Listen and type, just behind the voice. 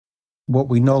what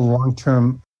we know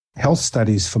long-term health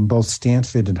studies from both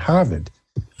Stanford and Harvard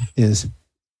is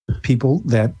people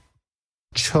that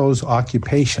chose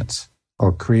occupations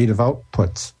or creative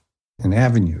outputs and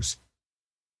avenues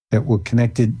that were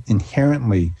connected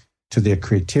inherently to their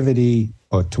creativity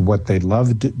or to what they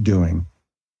loved doing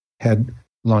had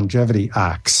longevity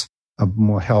arcs of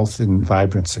more health and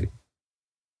vibrancy.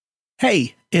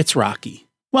 Hey, it's Rocky.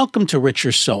 Welcome to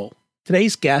Richer Soul.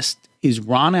 Today's guest is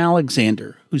Ron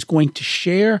Alexander, who's going to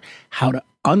share how to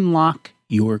unlock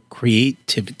your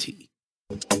creativity.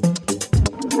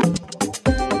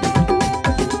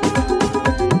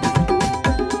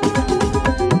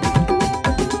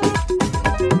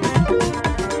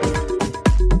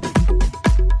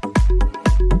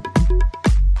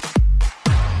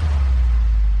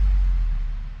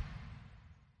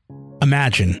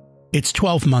 Imagine it's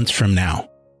 12 months from now,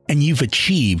 and you've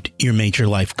achieved your major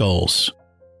life goals.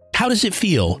 How does it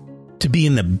feel to be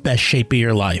in the best shape of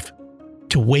your life?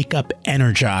 To wake up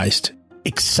energized,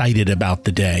 excited about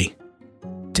the day?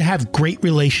 To have great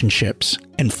relationships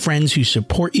and friends who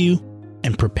support you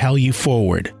and propel you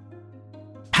forward?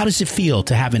 How does it feel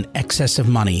to have an excess of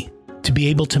money, to be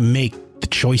able to make the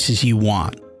choices you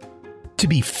want? To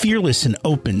be fearless and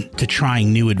open to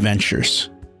trying new adventures?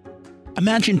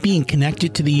 Imagine being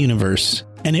connected to the universe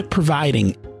and it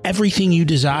providing everything you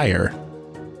desire.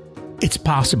 It's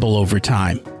possible over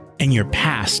time, and your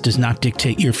past does not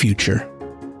dictate your future.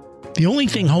 The only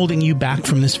thing holding you back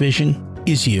from this vision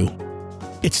is you.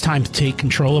 It's time to take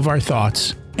control of our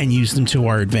thoughts and use them to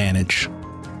our advantage.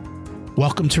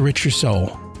 Welcome to Richer Soul,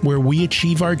 where we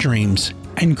achieve our dreams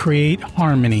and create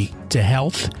harmony to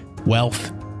health,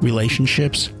 wealth,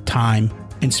 relationships, time,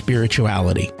 and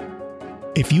spirituality.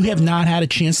 If you have not had a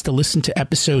chance to listen to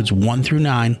episodes 1 through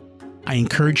 9, I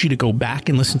encourage you to go back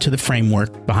and listen to the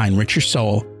framework behind Richer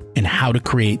Soul and how to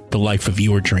create the life of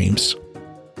your dreams.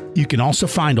 You can also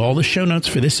find all the show notes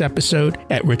for this episode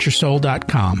at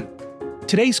richersoul.com.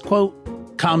 Today's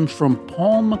quote comes from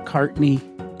Paul McCartney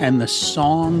and the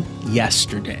song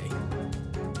Yesterday.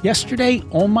 Yesterday,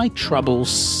 all my troubles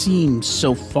seemed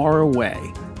so far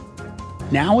away.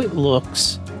 Now it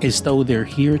looks as though they're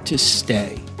here to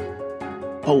stay.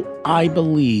 Oh, I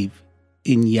believe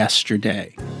in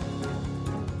yesterday.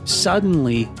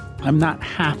 Suddenly, I'm not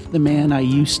half the man I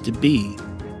used to be.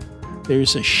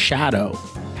 There's a shadow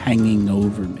hanging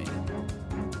over me.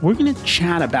 We're going to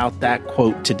chat about that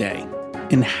quote today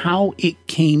and how it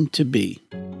came to be.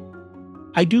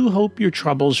 I do hope your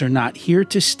troubles are not here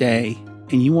to stay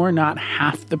and you are not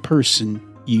half the person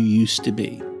you used to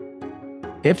be.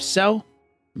 If so,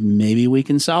 maybe we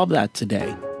can solve that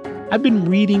today. I've been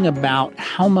reading about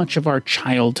how much of our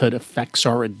childhood affects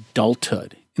our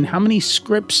adulthood and how many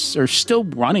scripts are still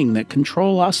running that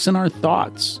control us and our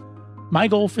thoughts. My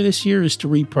goal for this year is to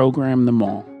reprogram them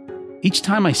all. Each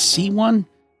time I see one,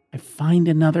 I find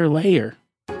another layer.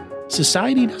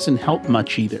 Society doesn't help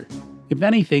much either. If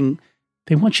anything,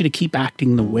 they want you to keep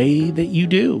acting the way that you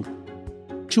do.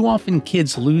 Too often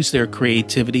kids lose their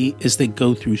creativity as they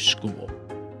go through school.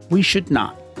 We should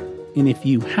not. And if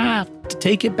you have to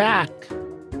take it back,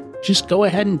 just go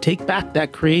ahead and take back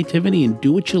that creativity and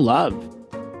do what you love.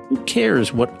 Who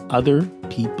cares what other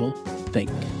people think?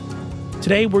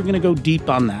 Today, we're going to go deep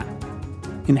on that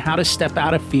and how to step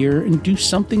out of fear and do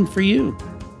something for you.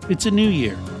 It's a new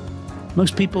year.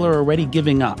 Most people are already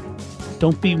giving up.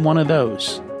 Don't be one of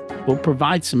those. We'll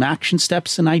provide some action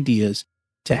steps and ideas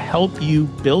to help you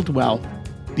build wealth,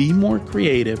 be more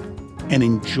creative, and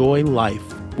enjoy life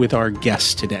with our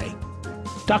guest today.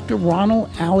 Dr. Ronald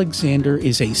Alexander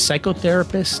is a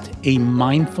psychotherapist, a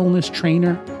mindfulness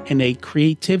trainer, and a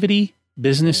creativity,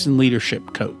 business, and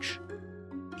leadership coach.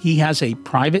 He has a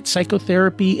private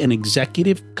psychotherapy and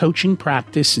executive coaching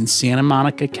practice in Santa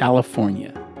Monica,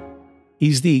 California.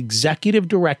 He's the executive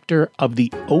director of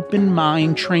the Open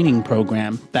Mind Training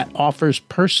Program that offers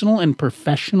personal and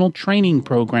professional training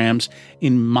programs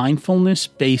in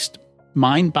mindfulness-based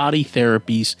mind-body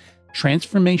therapies,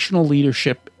 transformational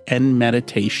leadership, and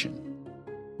meditation.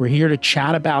 We're here to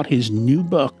chat about his new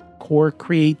book, Core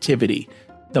Creativity,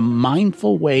 the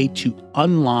mindful way to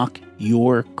unlock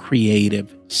your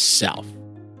creative self.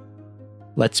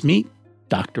 Let's meet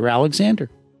Dr. Alexander.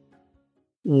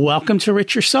 Welcome to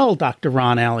Richer Soul, Dr.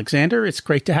 Ron Alexander. It's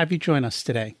great to have you join us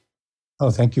today. Oh,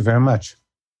 thank you very much.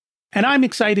 And I'm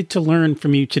excited to learn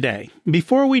from you today.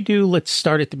 Before we do, let's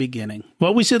start at the beginning.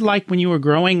 What was it like when you were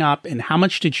growing up, and how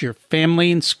much did your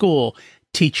family and school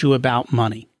teach you about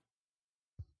money?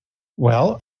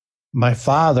 Well, my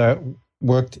father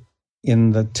worked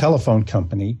in the telephone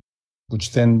company,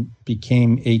 which then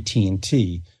became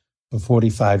AT&T for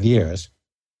 45 years.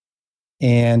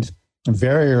 And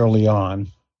very early on,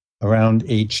 around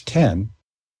age 10,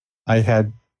 I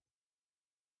had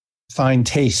fine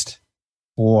taste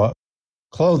for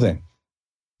clothing.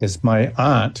 Because my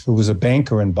aunt, who was a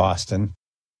banker in Boston,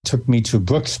 took me to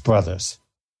Brooks Brothers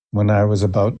when I was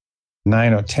about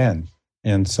 9 or 10.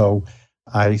 And so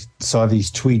I saw these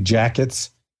tweed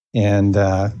jackets and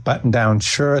button-down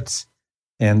shirts,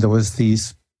 and there was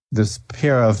this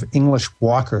pair of English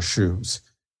Walker shoes.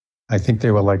 I think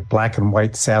they were like black and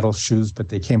white saddle shoes, but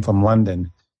they came from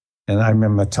London. And I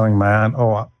remember telling my aunt,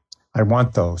 "Oh, I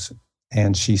want those."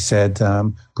 And she said,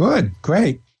 "Good,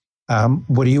 great.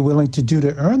 What are you willing to do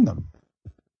to earn them?"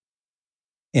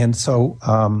 And so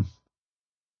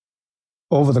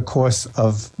over the course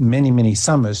of many, many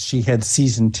summers, she had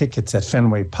season tickets at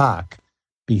Fenway Park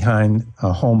behind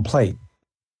home plate.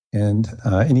 And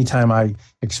anytime I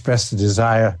expressed a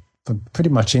desire for pretty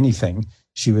much anything,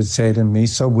 she would say to me,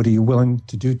 "So what are you willing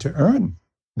to do to earn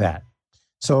that?"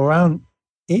 So around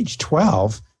age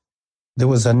 12, there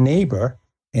was a neighbor,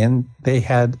 and they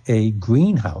had a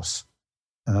greenhouse.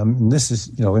 And this is,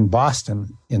 in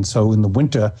Boston. And so in the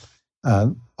winter,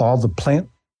 all the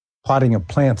potting of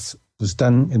plants was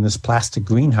done in this plastic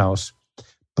greenhouse,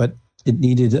 but it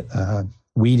needed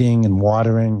weeding and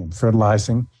watering and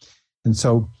fertilizing. And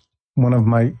so one of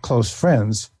my close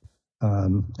friends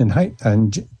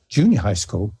in junior high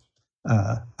school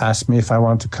asked me if I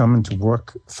wanted to come and to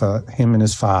work for him and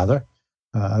his father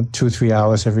 2 or 3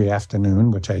 hours every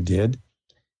afternoon, which I did.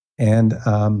 And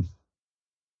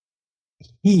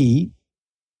he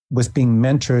was being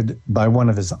mentored by one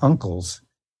of his uncles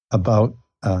about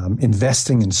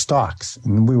investing in stocks.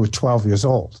 And we were 12 years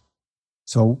old.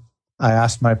 So I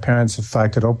asked my parents if I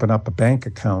could open up a bank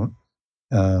account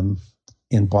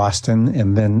in Boston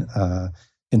and then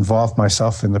involve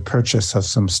myself in the purchase of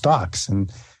some stocks.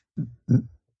 And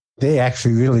they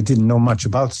actually really didn't know much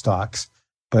about stocks,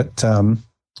 but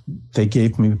they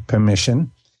gave me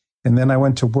permission. And then I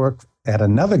went to work at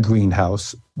another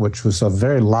greenhouse, which was a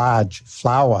very large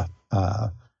flower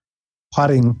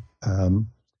potting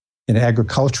an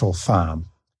agricultural farm.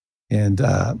 And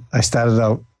I started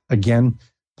out, again,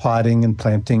 potting and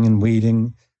planting and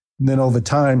weeding. And then over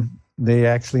time, they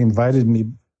actually invited me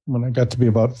when I got to be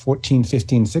about 14,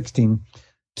 15, 16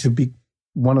 to be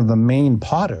one of the main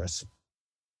potters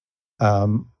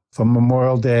for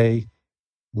Memorial Day,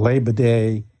 Labor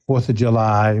Day, 4th of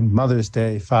July, Mother's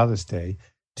Day, Father's Day,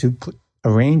 to put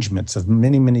arrangements of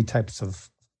many, many types of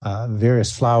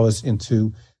various flowers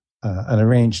into an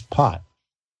arranged pot.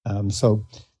 So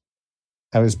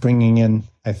I was bringing in,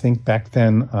 I think back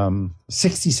then,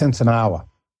 60 cents an hour.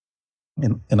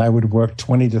 And I would work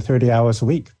 20 to 30 hours a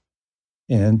week.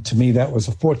 And to me, that was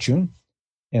a fortune.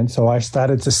 And so I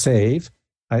started to save.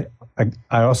 I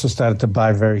also started to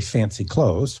buy very fancy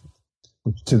clothes,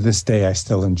 which to this day I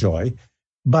still enjoy.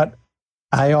 But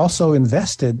I also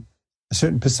invested a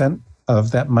certain percent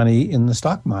of that money in the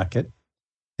stock market.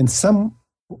 And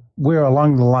somewhere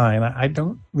along the line, I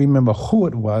don't remember who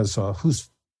it was or whose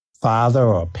father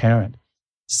or parent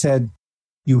said,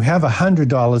 "You have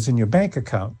 $100 in your bank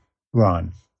account,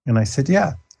 Ron." And I said,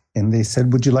 "Yeah." And they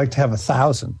said, "Would you like to have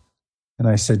 1,000?" And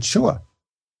I said, "Sure."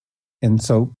 And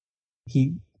so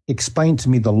he explained to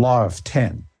me the law of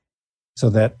 10, so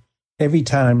that every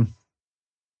time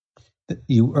that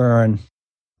you earn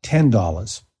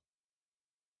 $10,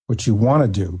 what you want to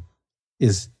do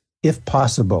is, if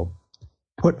possible,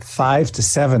 put 5 to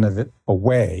 7 of it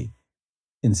away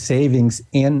in savings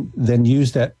and then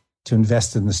use that to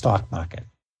invest in the stock market.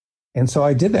 And so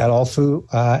I did that all through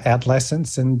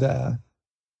adolescence and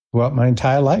throughout my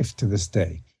entire life to this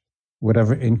day.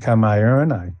 Whatever income I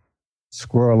earn, I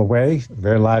squirrel away a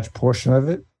very large portion of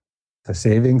it for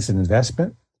savings and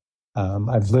investment.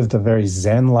 I've lived a very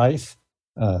Zen life.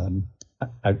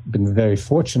 I've been very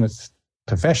fortunate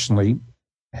professionally,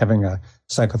 having a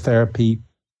psychotherapy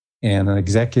and an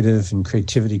executive and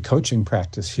creativity coaching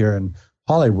practice here in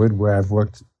Hollywood, where I've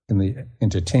worked in the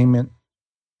entertainment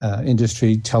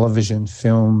industry, television,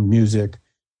 film, music,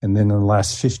 and then in the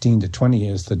last 15 to 20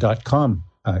 years, the .com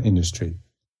industry.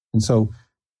 And so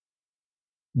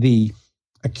the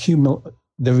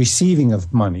receiving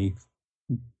of money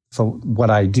for what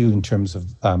I do in terms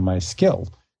of my skill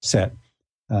set,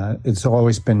 it's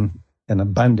always been an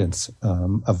abundance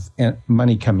of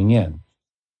money coming in.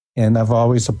 And I've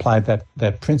always applied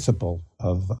that principle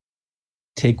of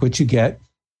take what you get,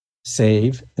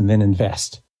 save, and then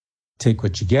invest. Take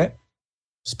what you get,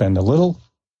 spend a little,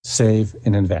 save,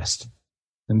 and invest.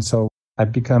 And so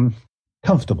I've become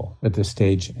comfortable at this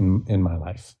stage in my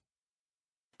life.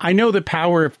 I know the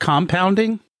power of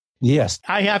compounding. Yes.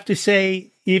 I have to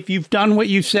say, if you've done what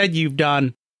you said you've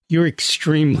done, You're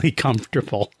extremely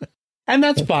comfortable. And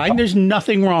that's fine. There's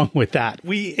nothing wrong with that.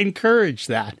 We encourage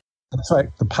that. That's right.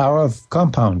 The power of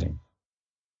compounding.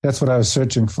 That's what I was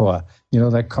searching for,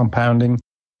 that compounding.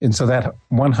 And so that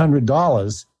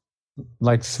 $100,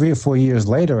 like 3 or 4 years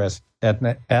later, as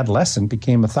an adolescent,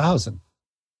 became $1,000.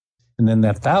 And then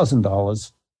that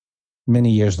 $1,000,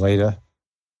 many years later,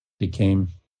 became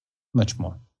much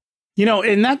more.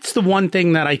 And that's the one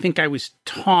thing that I think I was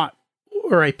taught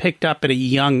or I picked up at a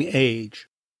young age.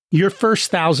 Your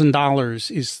first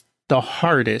 $1,000 is the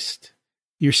hardest.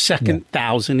 Your second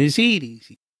 1,000 is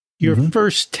easy. Your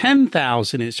first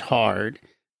 10,000 is hard.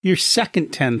 Your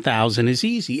second 10,000 is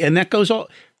easy. And that goes all,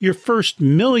 your first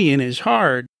million is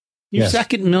hard. Your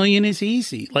second million is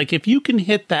easy. Like if you can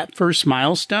hit that first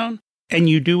milestone and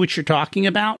you do what you're talking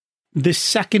about, the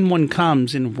second one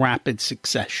comes in rapid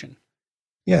succession.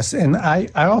 Yes. And I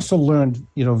also learned,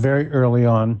 very early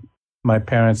on, my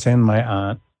parents and my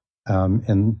aunt,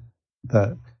 and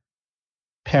the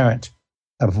parent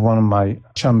of one of my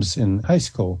chums in high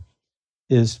school,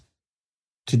 is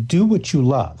to do what you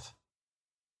love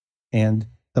and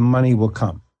the money will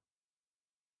come.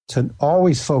 To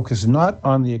always focus not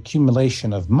on the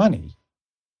accumulation of money,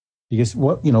 because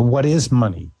what is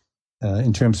money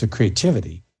in terms of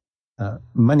creativity?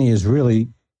 Money is really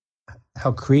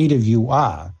how creative you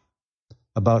are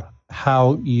about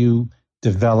how you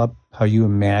develop, how you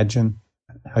imagine,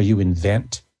 how you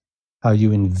invent, how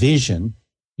you envision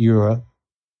your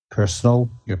personal,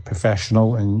 your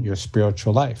professional, and your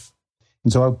spiritual life.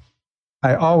 And so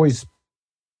I always,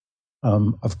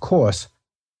 of course,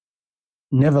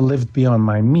 never lived beyond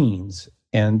my means.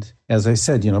 And as I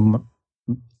said,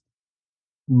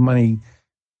 money,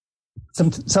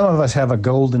 some of us have a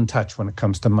golden touch when it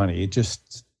comes to money.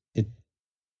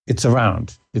 It's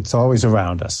around. It's always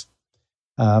around us.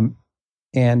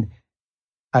 And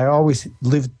I always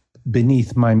lived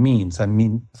beneath my means. I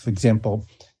mean, for example,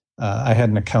 I had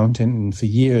an accountant, and for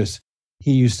years,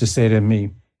 he used to say to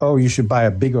me, "Oh, you should buy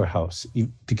a bigger house,"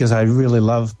 because I really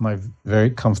love my very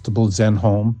comfortable Zen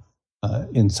home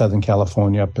in Southern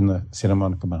California, up in the Santa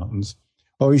Monica Mountains.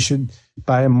 "Oh, you should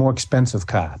buy a more expensive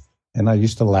car." And I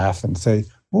used to laugh and say,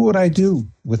 "What would I do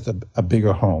with a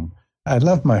bigger home? I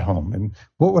love my home. And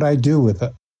what would I do with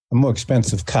a more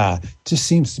expensive car? It just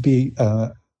seems to be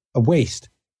a waste."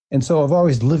 And so I've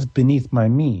always lived beneath my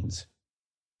means.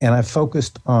 And I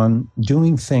focused on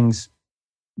doing things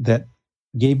that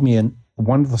gave me a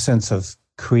wonderful sense of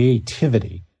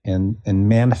creativity and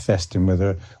manifesting,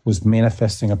 whether it was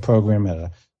manifesting a program at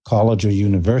a college or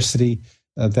university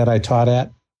that I taught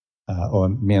at, or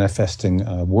manifesting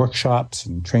workshops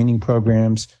and training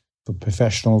programs for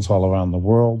professionals all around the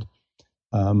world.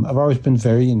 I've always been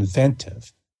very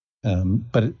inventive,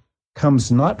 but it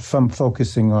comes not from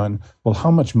focusing on, well,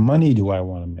 how much money do I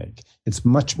want to make? It's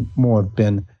much more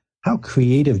been, how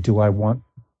creative do I want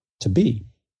to be?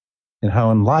 And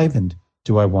how enlivened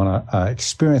do I want to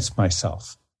experience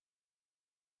myself?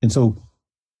 And so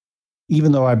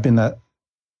even though I've been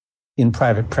in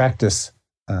private practice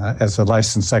as a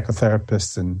licensed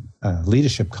psychotherapist and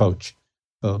leadership coach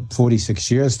for 46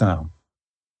 years now,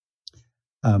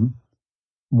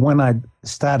 when I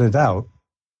started out,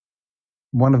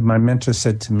 one of my mentors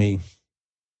said to me,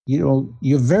 you're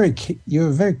very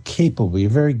capable, you're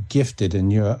very gifted,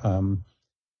 and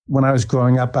when I was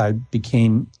growing up, I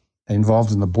became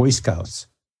involved in the Boy Scouts,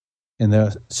 and there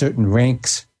are certain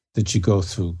ranks that you go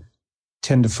through: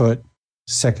 tenderfoot,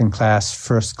 second class,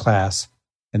 first class,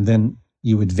 and then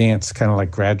you advance, kind of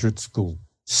like graduate school,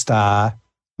 star,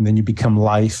 and then you become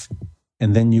life,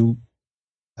 and then you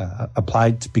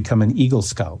applied to become an Eagle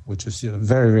Scout, which is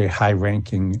very, very high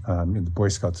ranking in the Boy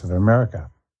Scouts of America.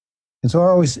 And so I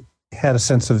always had a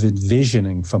sense of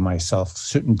envisioning for myself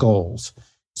certain goals,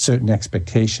 certain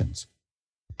expectations.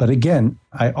 But again,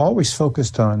 I always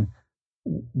focused on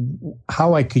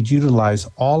how I could utilize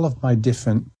all of my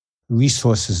different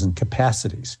resources and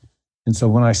capacities. And so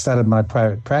when I started my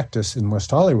private practice in West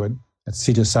Hollywood at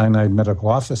Cedars-Sinai Medical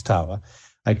Office Tower,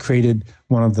 I created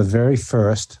one of the very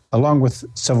first, along with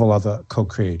several other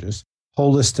co-creators,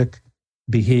 holistic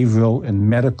behavioral and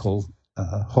medical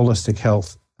holistic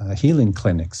health healing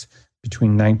clinics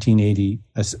between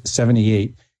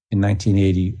 1978 and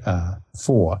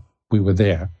 1984. We were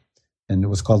there, and it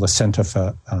was called the Center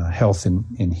for Health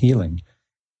and Healing.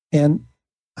 And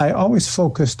I always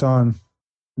focused on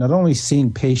not only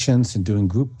seeing patients and doing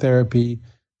group therapy,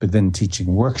 but then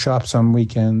teaching workshops on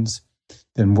weekends,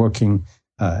 then working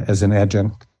as an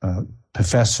adjunct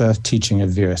professor, teaching at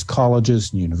various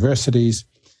colleges and universities,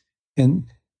 and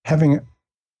having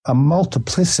a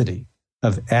multiplicity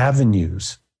of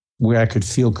avenues where I could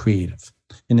feel creative.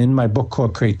 And in my book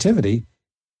called Creativity,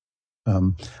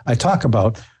 I talk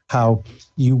about how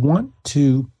you want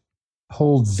to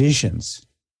hold visions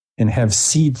and have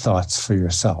seed thoughts for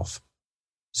yourself,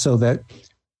 so that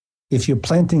if you're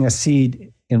planting a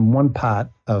seed in one part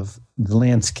of the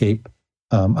landscape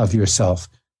of yourself,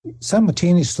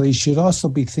 simultaneously you should also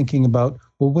be thinking about,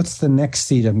 well, what's the next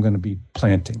seed I'm going to be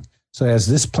planting? So as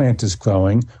this plant is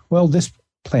growing, well, this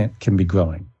plant can be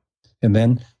growing. And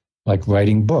then, like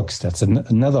writing books, that's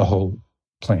another whole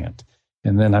plant.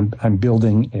 And then I'm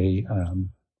building a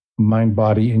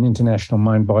an International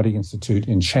Mind-Body Institute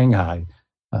in Shanghai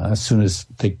as soon as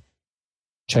the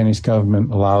Chinese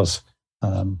government allows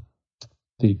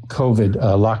the COVID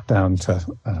lockdown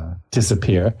to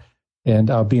disappear. And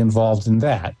I'll be involved in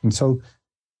that. And so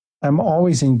I'm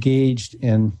always engaged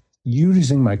in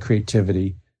using my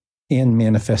creativity and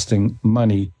manifesting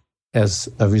money as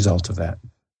a result of that.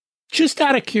 Just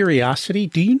out of curiosity,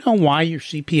 do you know why your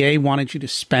CPA wanted you to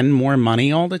spend more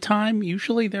money all the time?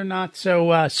 Usually they're not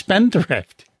so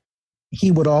spendthrift.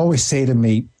 He would always say to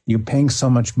me, you're paying so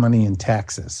much money in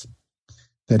taxes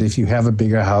that if you have a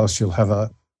bigger house, you'll have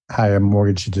a higher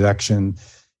mortgage deduction.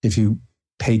 If you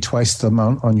pay twice the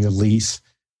amount on your lease,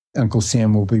 Uncle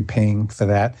Sam will be paying for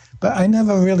that. But I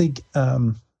never really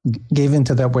gave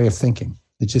into that way of thinking.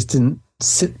 It just didn't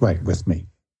sit right with me.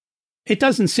 It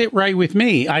doesn't sit right with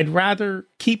me. I'd rather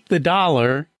keep the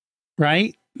dollar,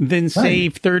 right, than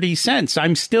save 30 cents.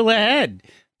 I'm still ahead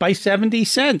by 70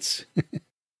 cents.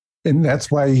 And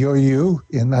that's why you're you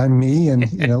and I'm me, and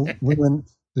we're in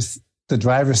the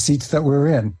driver's seats that we're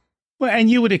in. Well,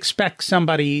 and you would expect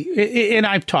somebody, and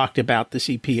I've talked about the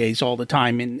CPAs all the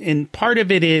time, and part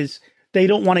of it is they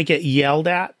don't want to get yelled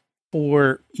at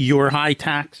for your high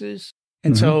taxes.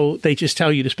 And so they just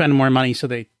tell you to spend more money so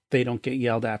they don't get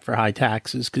yelled at for high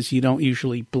taxes, because you don't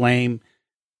usually blame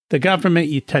the government.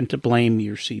 You tend to blame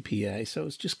your CPA. So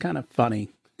it's just kind of funny.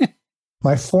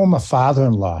 My former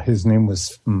father-in-law, his name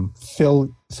was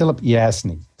Philip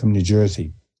Yasny from New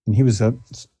Jersey, and he was a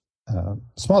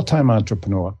small-time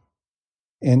entrepreneur.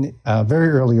 And very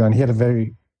early on, he had a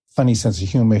very funny sense of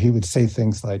humor. He would say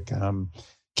things like,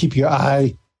 keep your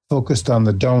eye focused on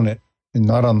the donut and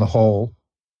not on the hole.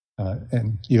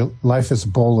 And your life is a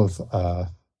bowl of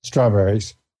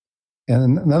strawberries.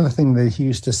 And another thing that he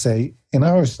used to say, and I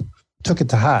always took it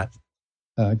to heart,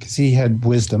 because he had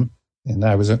wisdom, and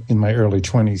I was in my early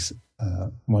 20s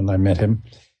when I met him,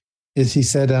 is he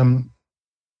said,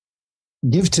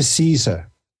 give to Caesar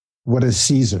what is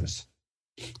Caesar's.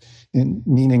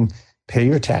 Meaning pay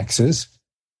your taxes,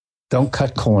 don't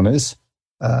cut corners,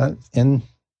 and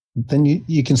then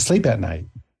you can sleep at night.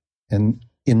 And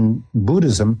in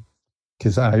Buddhism,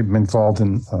 because I'm involved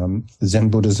in Zen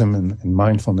Buddhism and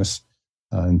mindfulness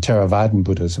and Theravadan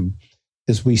Buddhism,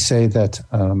 is we say that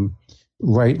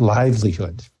right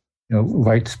livelihood,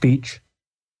 right speech,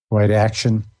 right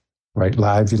action, right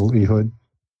livelihood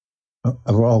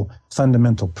are all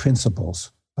fundamental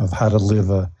principles of how to live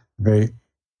a very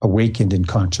awakened and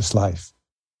conscious life.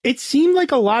 It seemed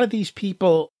like a lot of these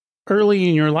people early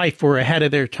in your life were ahead of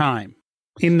their time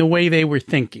in the way they were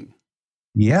thinking.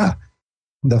 Yeah.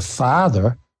 The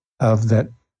father of that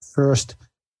first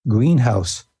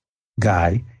greenhouse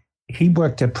guy, he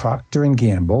worked at Procter &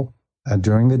 Gamble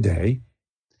during the day,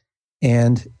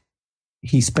 and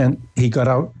he got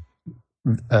out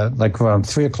like around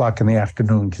 3:00 in the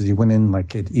afternoon, because he went in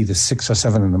like at either 6 or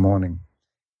 7 in the morning.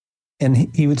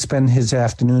 And he would spend his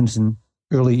afternoons and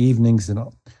early evenings and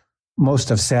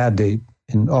most of Saturday,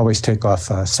 and always take off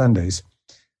Sundays,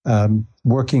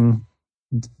 working,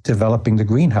 developing the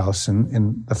greenhouse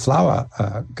and the flower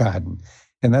garden.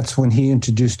 And that's when he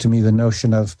introduced to me the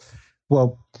notion of,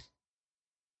 well,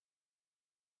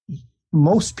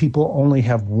 most people only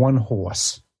have one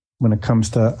horse when it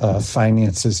comes to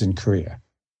finances and career.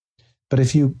 But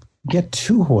if you get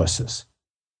 2 horses,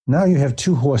 now you have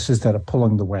 2 horses that are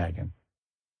pulling the wagon.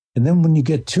 And then when you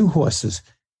get 2 horses,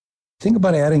 think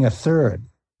about adding a third,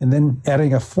 and then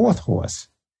adding a 4th horse,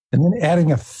 and then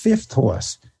adding a 5th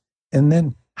horse. And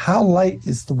then how light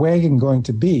is the wagon going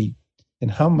to be,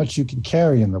 and how much you can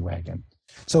carry in the wagon?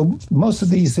 So most of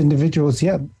these individuals,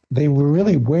 they were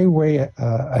really way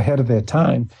ahead of their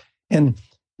time. And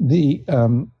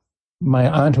my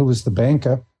aunt, who was the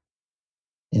banker,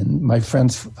 and my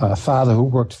friend's father, who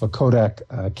worked for Kodak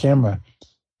camera,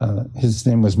 his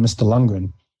name was Mr.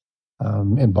 Lundgren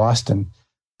in Boston.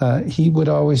 He would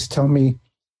always tell me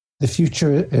the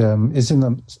future is in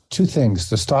the 2 things,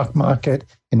 the stock market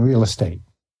and real estate.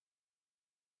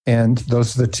 And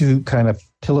those are the 2 kind of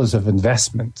pillars of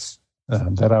investments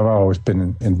that I've always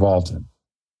been involved in.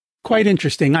 Quite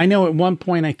interesting. I know at one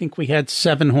point, I think we had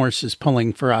 7 horses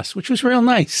pulling for us, which was real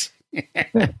nice.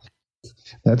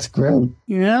 That's great.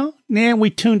 You know, yeah, we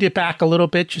tuned it back a little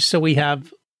bit just so we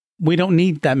don't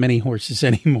need that many horses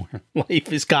anymore. Life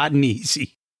has gotten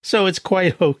easy. So it's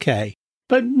quite okay.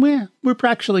 But we're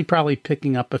actually probably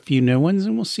picking up a few new ones,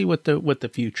 and we'll see what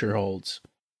the future holds.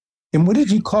 And what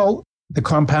did you call the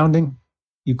compounding?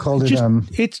 You called it...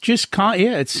 It's just,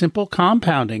 it's simple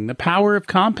compounding. The power of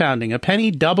compounding. A penny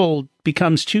doubled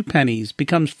becomes 2 pennies,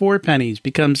 becomes 4 pennies,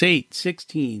 becomes 8,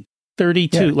 16,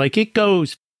 32. Yeah. Like, it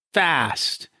goes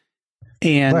fast.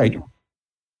 And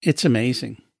it's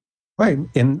amazing. Right.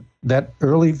 And that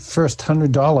early first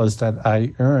 $100 that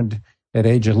I earned at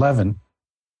age 11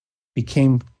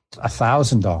 became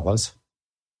 $1,000.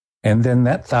 And then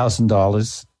that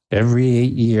 $1,000 every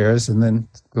 8 years. And then,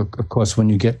 of course, when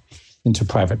you get into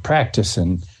private practice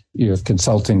and you're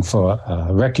consulting for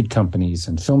record companies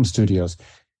and film studios,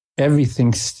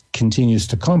 everything continues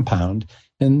to compound.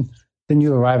 And then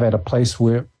you arrive at a place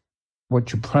where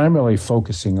what you're primarily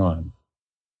focusing on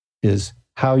is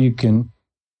how you can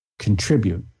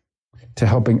contribute to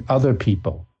helping other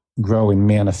people grow and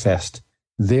manifest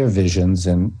their visions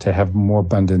and to have more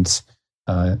abundance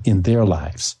in their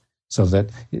lives, so that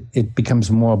it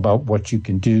becomes more about what you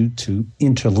can do to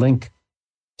interlink,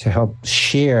 to help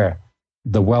share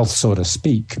the wealth, so to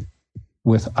speak,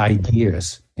 with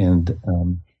ideas and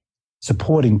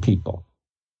supporting people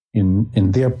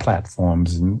in their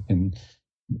platforms and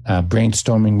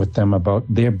brainstorming with them about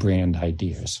their brand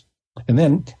ideas. And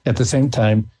then at the same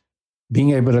time,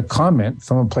 being able to comment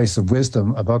from a place of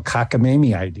wisdom about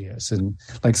cockamamie ideas. And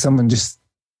like someone just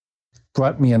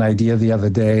brought me an idea the other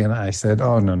day, and I said,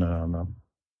 oh, no.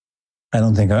 I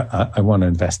don't think I want to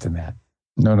invest in that.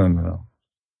 No.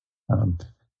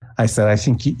 I said, I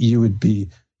think you would be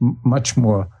much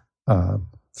more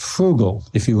frugal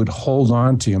if you would hold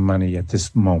on to your money at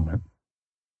this moment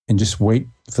and just wait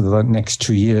for the next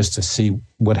 2 years to see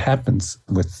what happens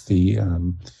with the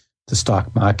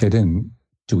stock market, and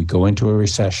do we go into a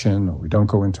recession or we don't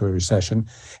go into a recession.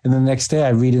 And the next day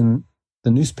I read in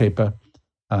the newspaper,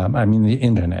 the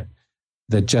internet,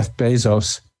 that Jeff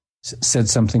Bezos said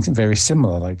something very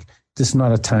similar, like, this is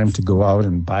not a time to go out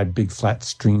and buy big flat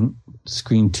screen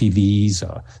TVs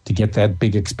or to get that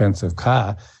big expensive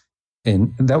car.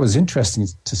 And that was interesting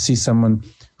to see someone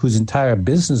whose entire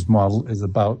business model is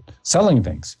about selling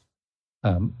things.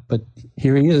 But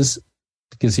here he is,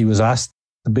 because he was asked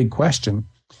the big question,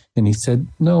 and he said,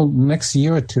 no, next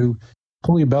year or two,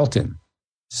 pull your belt in,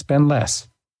 spend less.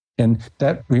 And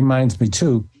that reminds me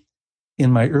too,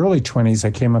 in my early 20s,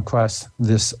 I came across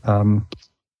this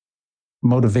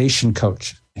motivation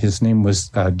coach. His name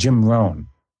was Jim Rohn.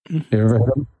 You ever heard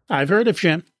of him? I've heard of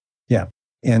Jim. Yeah.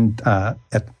 And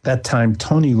at that time,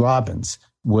 Tony Robbins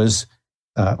was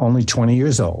only 20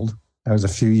 years old. I was a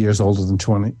few years older than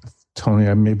Tony,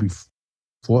 maybe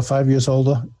 4 or 5 years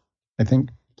older, I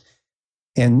think.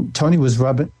 And Tony was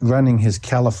running his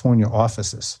California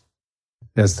offices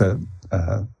as the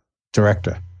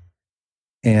director.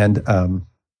 And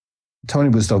Tony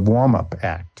was the warm-up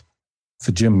act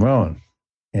for Jim Rohn.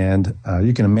 And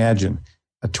you can imagine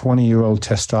a 20-year-old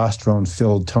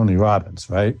testosterone-filled Tony Robbins,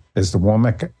 right, as the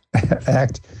warm-up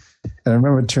act. And I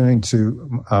remember turning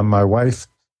to my wife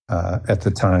at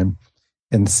the time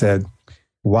and said,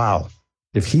 wow,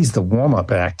 if he's the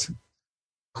warm-up act,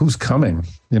 who's coming,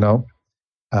 you know?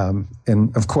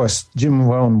 And of course, Jim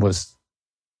Rohn was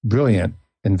brilliant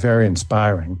and very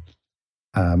inspiring.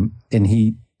 And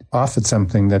he offered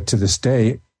something that to this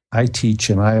day I teach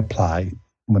and I apply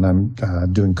when I'm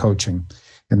doing coaching.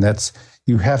 And that's,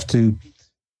 you have to,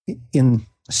 in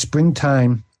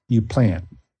springtime, you plant.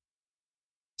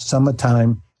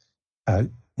 Summertime,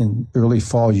 in early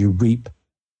fall, you reap.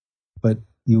 But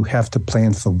you have to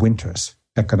plan for winters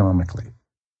economically,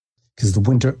 because the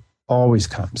winter always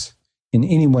comes. And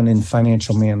anyone in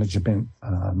financial management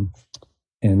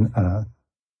and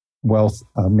wealth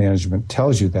management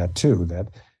tells you that too, that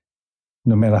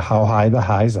no matter how high the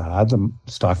highs are, the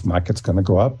stock market's going to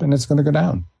go up and it's going to go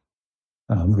down.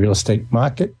 Real estate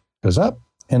market goes up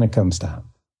and it comes down.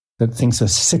 That things are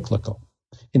cyclical.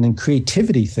 And in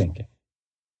creativity thinking,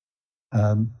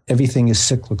 everything is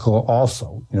cyclical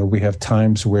also. You know, we have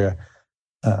times where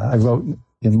I wrote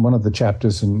in one of the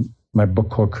chapters in my book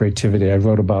called Creativity, I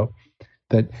wrote about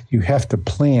that you have to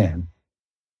plan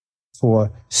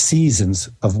for seasons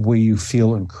of where you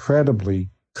feel incredibly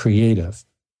creative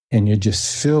and you're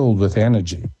just filled with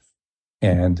energy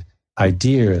and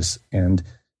ideas, and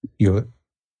you're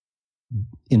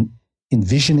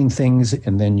envisioning things,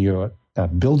 and then you're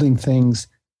building things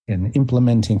and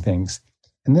implementing things.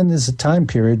 And then there's a time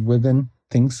period where then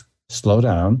things slow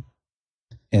down,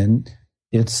 and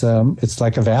it's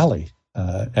like a valley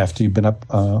after you've been up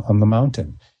on the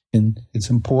mountain. And it's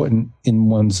important in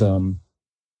one's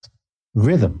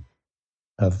rhythm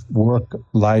of work,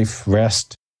 life,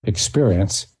 rest,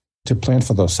 experience to plan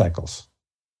for those cycles.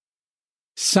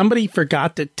 Somebody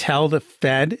forgot to tell the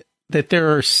Fed that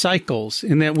there are cycles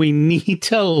and that we need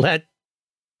to let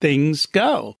things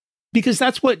go, because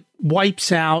that's what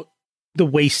wipes out the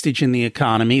wastage in the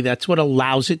economy. That's what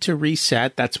allows it to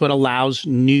reset. That's what allows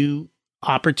new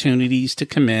opportunities to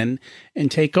come in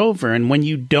and take over. And when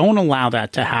you don't allow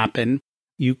that to happen,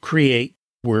 you create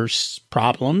worse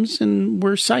problems and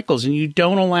worse cycles, and you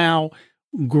don't allow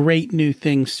great new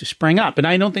things to spring up. And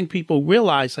I don't think people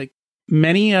realize, like,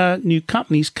 many new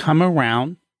companies come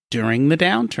around during the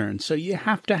downturn. So you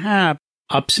have to have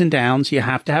ups and downs. You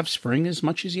have to have spring as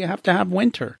much as you have to have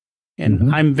winter.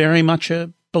 And I'm very much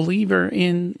a believer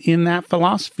in that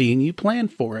philosophy, and you plan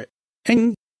for it.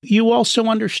 And you also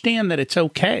understand that it's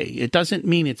okay. It doesn't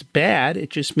mean it's bad. It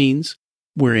just means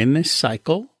we're in this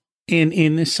cycle. And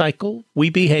in this cycle, we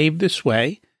behave this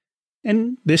way.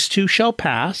 And this too shall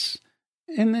pass.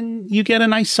 And then you get a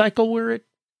nice cycle where it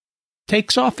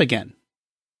takes off again.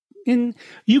 And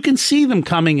you can see them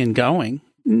coming and going.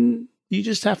 And you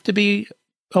just have to be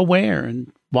aware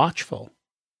and watchful.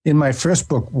 In my first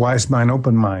book, Wise Mind,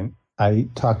 Open Mind, I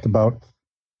talked about,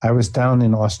 I was down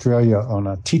in Australia on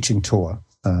a teaching tour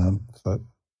for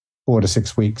 4 to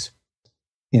 6 weeks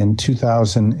in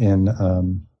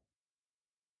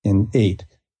 2008.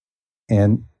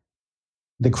 And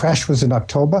the crash was in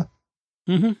October.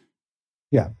 Mm-hmm.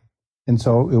 Yeah. And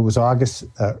so it was August,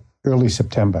 early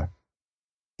September.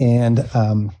 And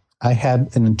I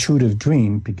had an intuitive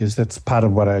dream, because that's part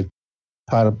of what I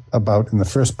taught about in the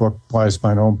first book, Wise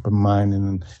Mind, Open Mind, and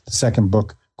in the second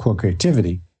book, Core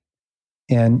Creativity.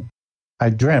 And I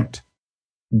dreamt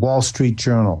Wall Street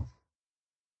Journal,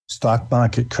 stock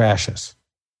market crashes,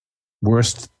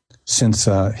 worst since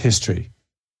history,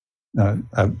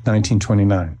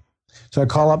 1929. So I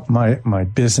call up my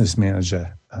business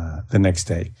manager the next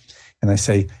day, and I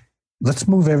say, let's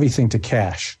move everything to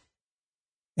cash.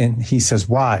 And he says,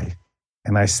 why?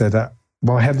 And I said,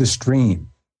 well, I had this dream.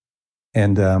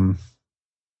 And I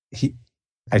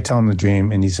tell him the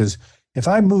dream, and he says, if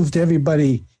I moved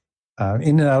everybody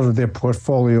in and out of their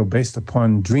portfolio based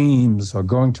upon dreams or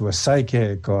going to a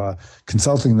psychic or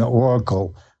consulting the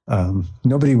oracle,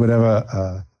 nobody would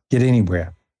ever get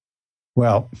anywhere.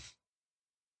 Well,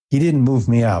 he didn't move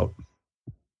me out.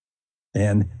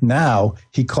 And now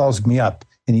he calls me up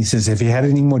and he says, have you had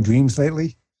any more dreams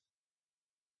lately?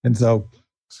 And so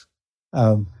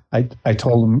I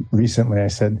told him recently, I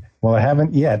said, well, I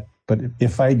haven't yet, but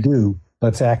if I do,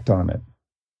 let's act on it.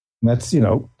 And that's,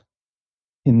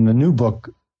 in the new book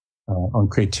on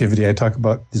creativity, I talk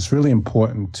about it's really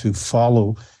important to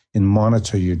follow and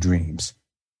monitor your dreams,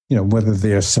 whether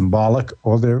they're symbolic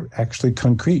or they're actually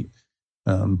concrete.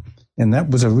 And that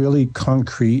was a really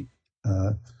concrete,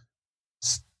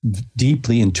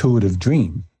 deeply intuitive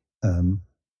dream,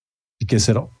 because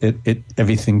it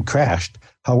everything crashed.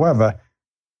 However,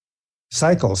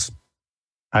 cycles,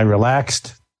 I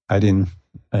relaxed. I didn't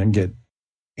get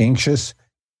anxious.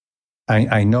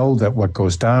 I know that what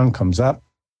goes down comes up.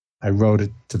 I wrote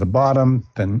it to the bottom.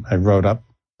 Then I wrote up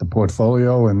the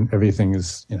portfolio, and everything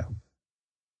is,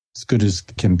 as good as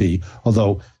it can be.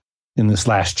 Although in this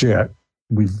last year,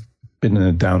 we've been in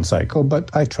a down cycle,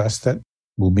 but I trust that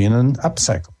we'll be in an up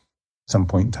cycle at some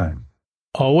point in time.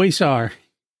 Always are.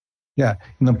 Yeah.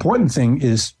 And the important thing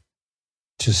is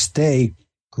to stay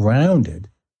grounded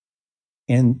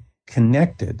and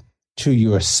connected to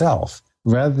yourself,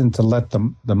 rather than to let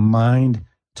the mind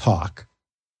talk,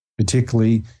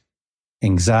 particularly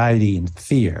anxiety and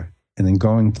fear, and then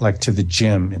going like to the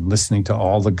gym and listening to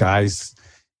all the guys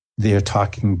there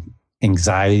talking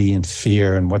anxiety and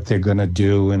fear and what they're going to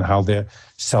do and how they're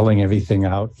selling everything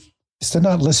out. Is to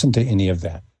not listen to any of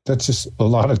that. That's just a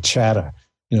lot of chatter.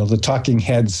 The talking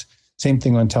heads, same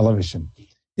thing on television.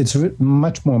 It's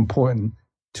much more important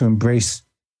to embrace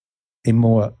a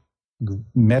more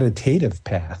meditative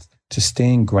path to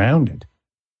staying grounded,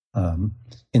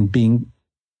 and being,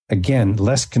 again,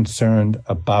 less concerned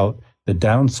about the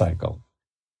down cycle.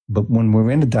 But when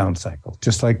we're in a down cycle,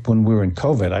 just like when we were in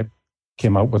COVID, I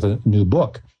came out with a new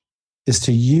book, is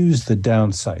to use the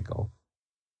down cycle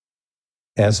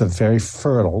as a very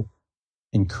fertile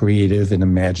and creative and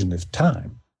imaginative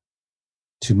time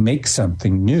to make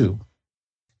something new.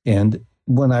 And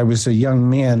when I was a young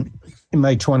man in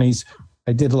my 20s,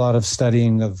 I did a lot of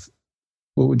studying of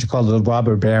what would you call the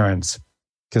robber barons,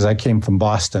 because I came from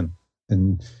Boston,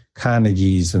 and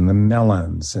Carnegies and the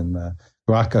Mellons and the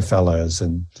Rockefellers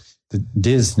and the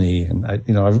Disney. And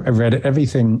I've read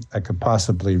everything I could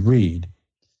possibly read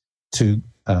to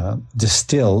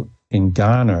distill and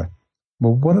garner,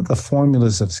 well, what are the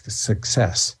formulas of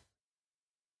success?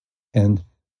 And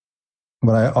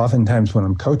what I oftentimes, when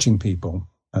I'm coaching people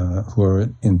who are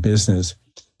in business,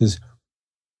 is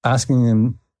asking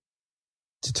them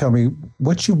to tell me,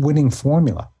 what's your winning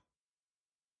formula?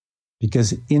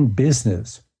 Because in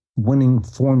business, winning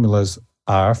formulas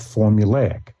are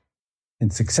formulaic,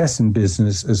 and success in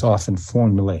business is often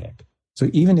formulaic. So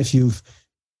even if you've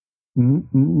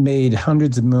made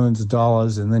hundreds of millions of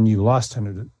dollars and then you lost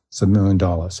hundreds of millions of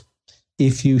dollars,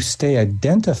 if you stay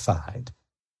identified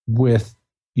with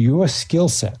your skill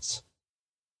sets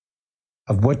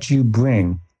of what you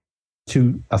bring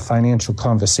to a financial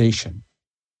conversation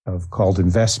called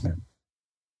investment,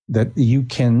 that you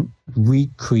can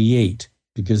recreate,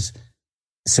 because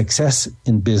success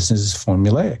in business is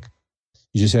formulaic.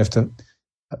 You just have to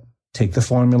take the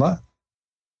formula,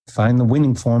 find the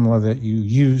winning formula that you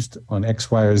used on X,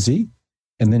 Y, or Z,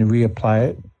 and then reapply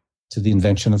it to the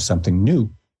invention of something new,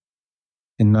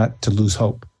 and not to lose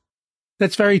hope.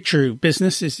 That's very true.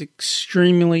 Business is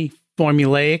extremely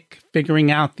formulaic.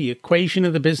 Figuring out the equation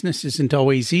of the business isn't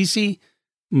always easy,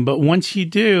 but once you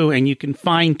do and you can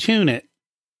fine tune it,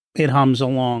 it hums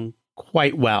along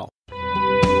quite well.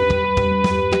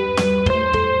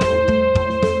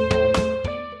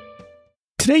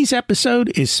 Today's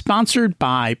episode is sponsored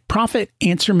by Profit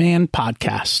Answer Man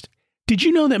Podcast. Did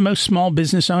you know that most small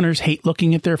business owners hate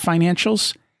looking at their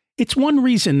financials? It's one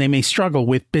reason they may struggle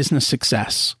with business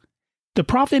success. The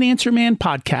Profit Answer Man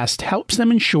podcast helps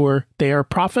them ensure they are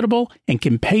profitable and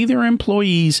can pay their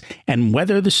employees and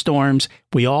weather the storms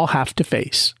we all have to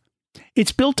face.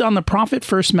 It's built on the Profit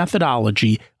First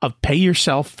methodology of pay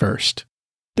yourself first.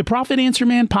 The Profit Answer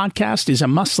Man podcast is a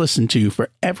must listen to for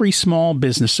every small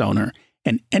business owner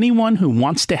and anyone who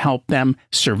wants to help them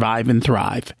survive and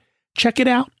thrive. Check it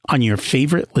out on your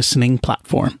favorite listening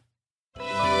platform.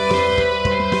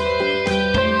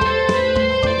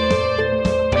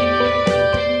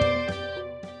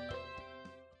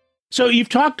 So you've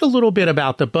talked a little bit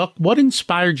about the book. What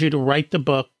inspired you to write the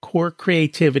book, Core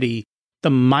Creativity, The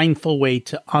Mindful Way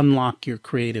to Unlock Your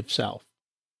Creative Self?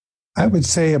 I would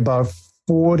say about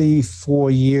 44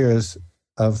 years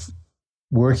of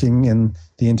working in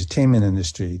the entertainment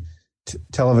industry,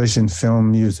 television,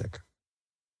 film, music,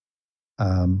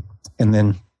 and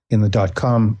then in the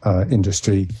 .com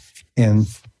industry, and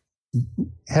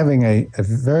having a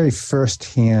very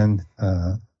firsthand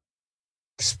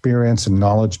experience and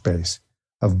knowledge base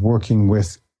of working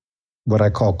with what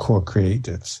I call core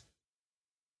creatives.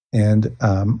 And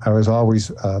I was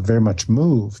always very much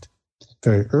moved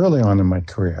very early on in my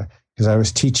career, because I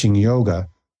was teaching yoga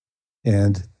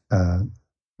and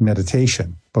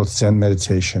meditation, both Zen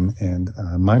meditation and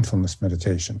mindfulness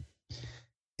meditation.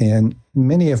 And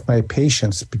many of my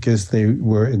patients, because they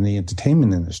were in the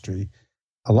entertainment industry,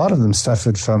 a lot of them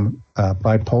suffered from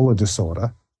bipolar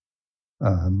disorder,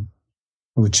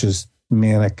 which is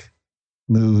manic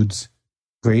moods,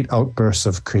 great outbursts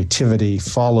of creativity,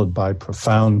 followed by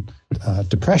profound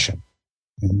depression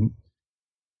and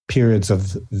periods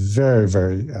of very,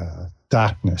 very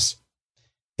darkness.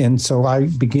 And so I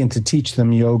began to teach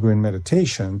them yoga and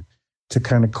meditation to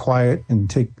kind of quiet and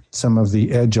take some of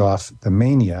the edge off the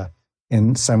mania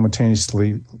and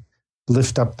simultaneously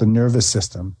lift up the nervous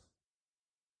system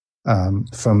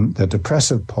from the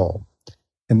depressive pole.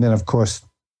 And then, of course,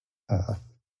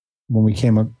 when we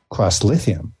came across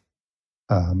lithium,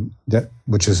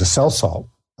 which is a cell salt,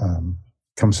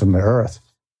 comes from the earth,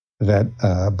 that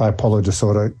bipolar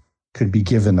disorder could be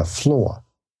given a floor.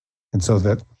 And so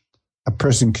that a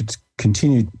person could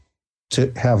continue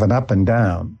to have an up and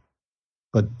down,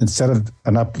 but instead of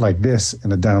an up like this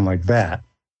and a down like that,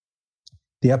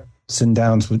 the ups and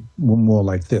downs were more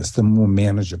like this, they're more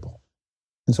manageable.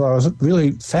 And so I was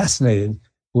really fascinated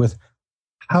with,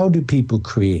 how do people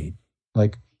create?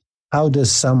 Like, how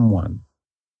does someone,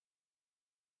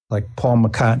 like Paul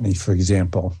McCartney, for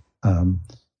example,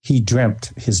 he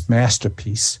dreamt his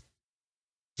masterpiece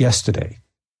yesterday.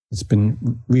 It's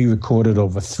been re-recorded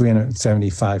over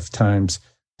 375 times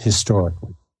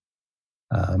historically.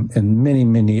 And many,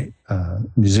 many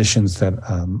musicians that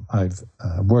I've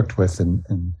worked with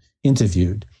and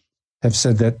interviewed have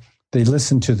said that they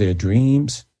listen to their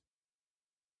dreams,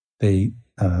 they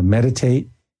meditate.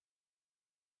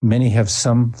 Many have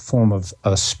some form of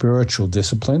a spiritual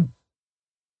discipline.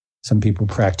 Some people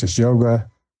practice yoga.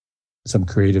 Some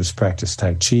creatives practice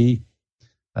Tai Chi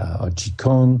or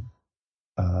Qigong,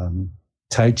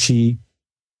 Tai Chi.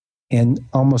 And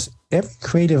almost every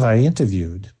creative I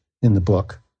interviewed in the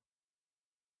book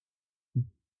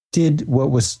did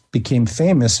what became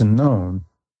famous and known,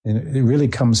 and it really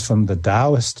comes from the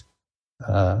Taoist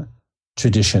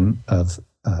tradition of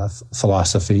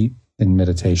philosophy and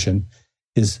meditation,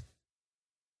 is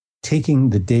taking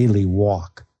the daily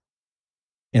walk.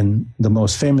 And the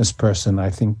most famous person, I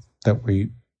think, that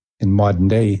in modern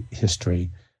day history,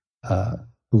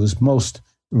 who was most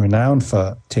renowned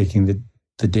for taking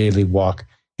the daily walk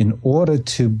in order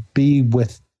to be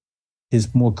with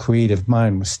his more creative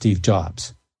mind, was Steve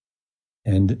Jobs.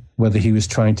 And whether he was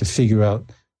trying to figure out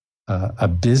a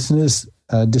business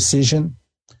decision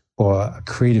or a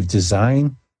creative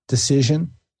design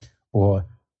decision, or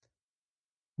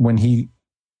when he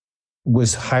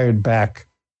was hired back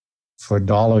for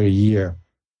 $1 a year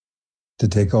to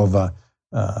take over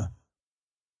and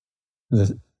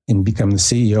become the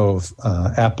CEO of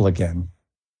Apple again,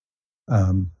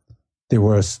 there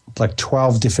was like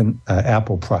 12 different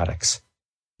Apple products.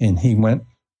 And he went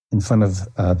in front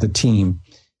of the team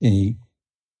and he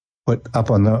put up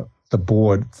on the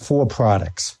board 4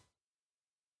 products.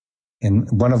 And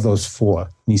one of those 4, and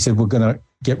he said, we're going to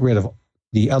get rid of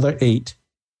the other 8.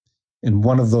 And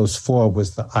one of those 4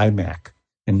 was the iMac.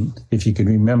 And if you can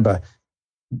remember,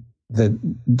 the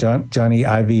Johnny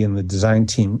Ive and the design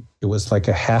team, it was like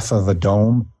a half of a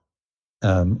dome,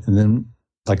 and then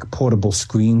like portable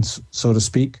screens, so to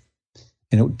speak.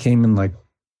 And it came in like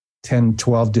 10,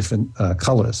 12 different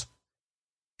colors.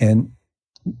 And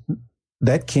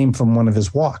that came from one of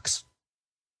his walks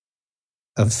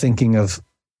of thinking of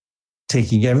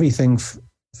taking everything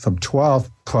from 12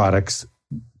 products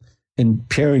and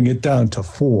paring it down to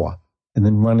 4 and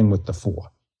then running with the 4.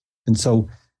 And so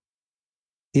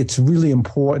it's really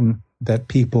important that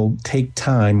people take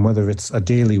time, whether it's a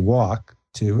daily walk,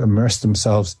 to immerse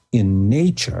themselves in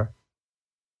nature,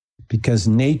 because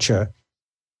nature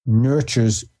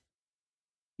nurtures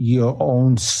your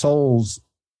own soul's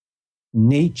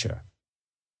nature.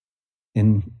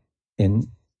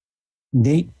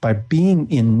 By being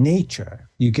in nature,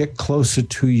 you get closer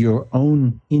to your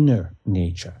own inner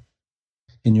nature.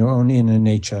 And your own inner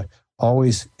nature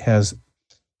always has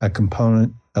a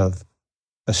component of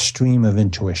a stream of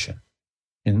intuition.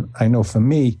 And I know for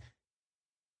me,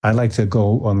 I like to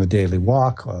go on the daily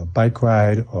walk or a bike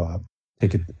ride or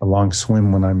take a long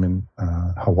swim when I'm in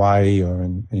Hawaii or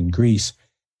in Greece.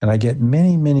 And I get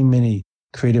many, many, many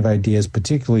creative ideas,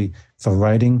 particularly for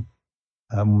writing.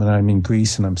 When I'm in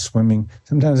Greece and I'm swimming,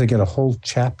 sometimes I get a whole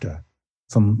chapter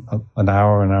from an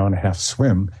hour and a half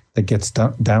swim that gets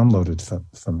downloaded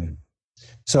for me.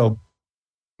 So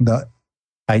the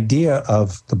idea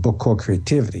of the book Core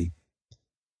Creativity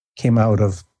came out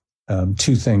of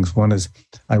 2 things. One is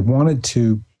I wanted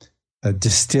to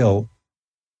distill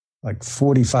like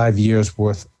 45 years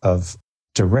worth of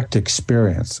direct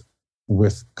experience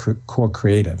with core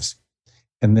creatives,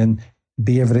 and then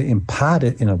be able to impart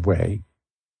it in a way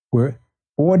where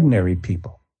ordinary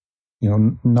people,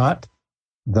 not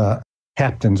the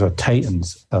captains or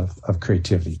titans of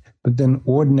creativity, but then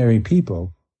ordinary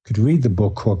people could read the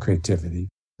book Core Creativity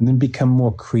and then become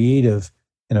more creative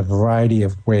in a variety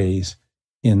of ways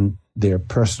in their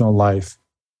personal life,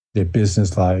 their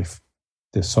business life,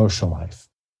 their social life,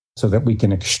 so that we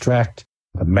can extract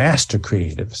the master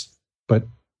creatives, but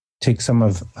take some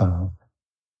of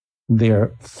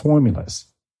their formulas,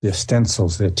 their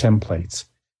stencils, their templates,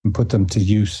 and put them to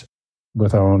use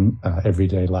with our own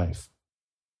everyday life.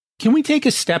 Can we take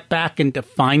a step back and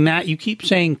define that? You keep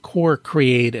saying core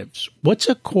creatives. What's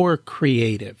a core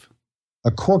creative?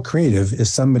 A core creative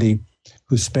is somebody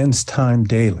who spends time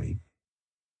daily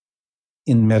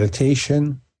in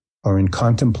meditation or in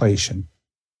contemplation,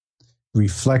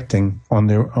 reflecting on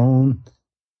their own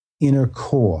inner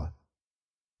core.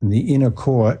 And the inner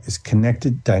core is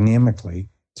connected dynamically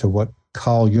to what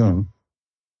Carl Jung,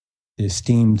 the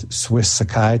esteemed Swiss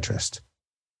psychiatrist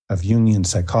of Jungian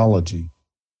psychology,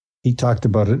 he talked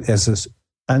about it as this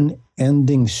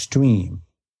unending stream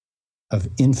of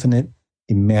infinite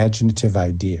imaginative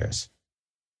ideas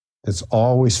that's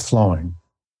always flowing.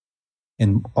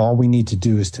 And all we need to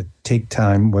do is to take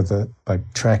time, whether by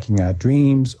tracking our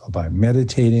dreams or by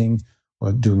meditating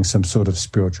or doing some sort of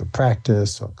spiritual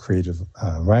practice or creative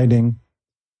writing,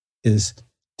 is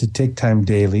to take time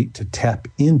daily to tap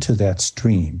into that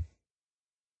stream.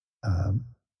 And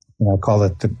I call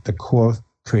it the core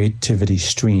creativity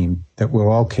stream that we're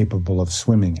all capable of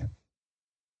swimming in.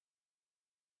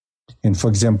 And for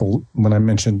example, when I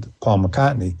mentioned Paul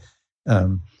McCartney,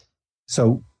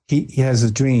 so he has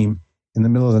a dream in the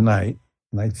middle of the night,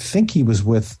 and I think he was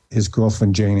with his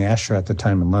girlfriend Jane Asher at the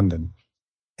time in London.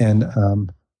 And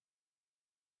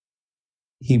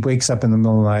he wakes up in the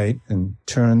middle of the night and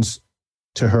turns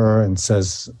to her and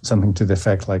says something to the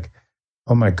effect like,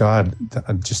 "Oh my God,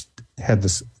 I just had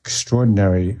this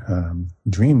extraordinary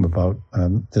dream about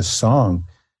this song."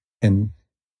 And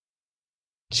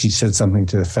she said something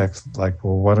to the effect like,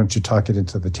 "Well, why don't you talk it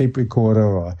into the tape recorder?"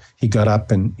 Or he got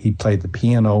up and he played the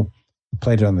piano,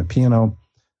 played it on the piano,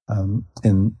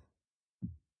 and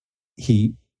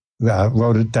he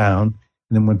wrote it down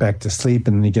and then went back to sleep.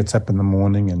 And then he gets up in the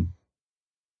morning and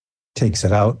takes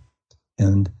it out,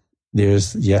 and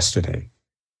there's yesterday.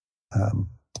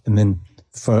 And then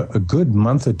for a good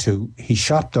month or two, he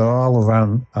shopped all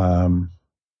around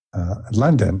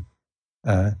London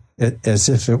as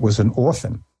if it was an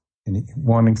orphan, and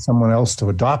wanting someone else to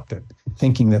adopt it,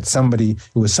 thinking that it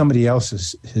was somebody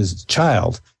else's his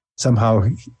child. Somehow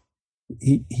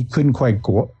he couldn't quite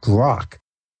grok.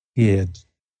 He had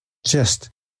just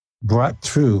brought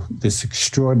through this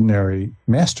extraordinary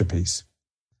masterpiece,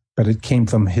 but it came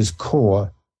from his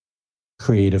core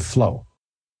creative flow.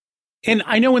 And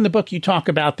I know in the book you talk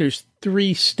about there's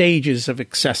 3 stages of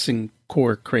accessing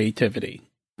core creativity.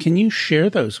 Can you share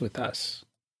those with us?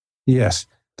 Yes.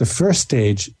 The first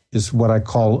stage is what I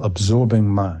call absorbing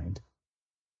mind.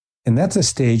 And that's a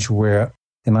stage where,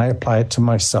 and I apply it to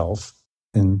myself,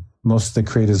 and most of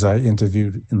the creators I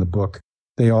interviewed in the book,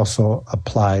 they also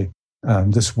apply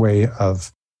this way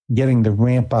of getting the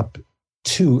ramp up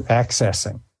to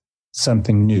accessing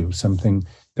something new, something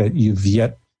that you've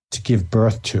yet to give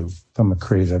birth to from a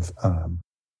creative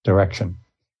direction.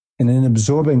 And in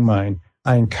absorbing mind,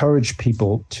 I encourage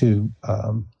people to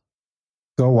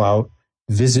go out,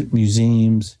 visit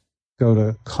museums, go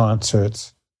to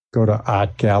concerts, go to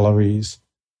art galleries,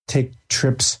 take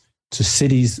trips to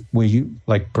cities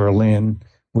like Berlin,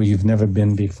 where you've never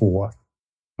been before.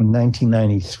 In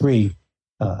 1993,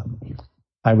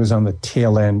 I was on the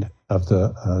tail end of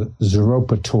the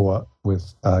Europa tour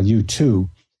with U2,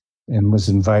 and was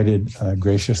invited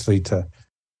graciously to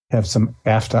have some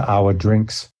after-hour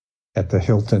drinks at the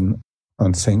Hilton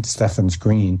on St. Stephen's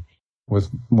Green with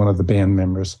one of the band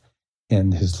members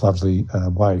and his lovely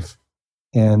wife.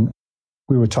 And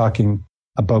we were talking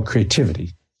about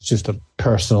creativity. It's just a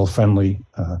personal, friendly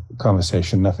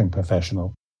conversation, nothing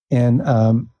professional. And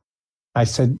I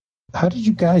said, "How did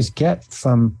you guys get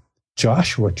from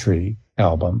Joshua Tree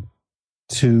album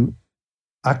to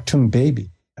Achtung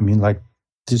Baby?" I mean, like,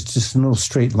 there's just no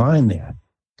straight line there,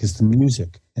 because the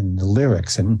music and the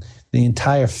lyrics and the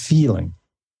entire feeling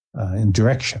and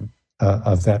direction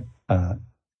of that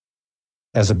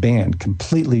as a band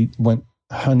completely went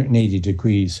 180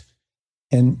 degrees.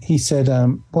 And he said,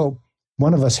 well,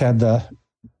 one of us had the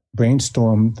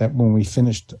brainstorm that when we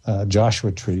finished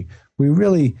Joshua Tree, we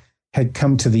really had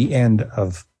come to the end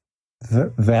of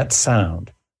that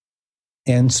sound.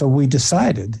 And so we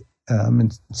decided,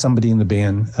 and somebody in the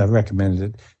band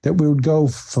recommended it, that we would go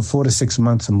for 4 to 6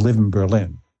 months and live in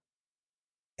Berlin,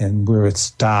 and where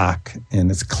it's dark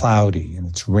and it's cloudy and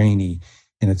it's rainy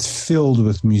and it's filled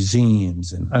with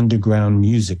museums and underground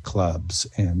music clubs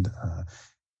and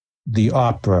the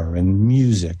opera and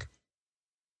music.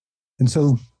 And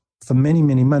so for many,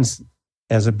 many months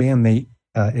as a band, they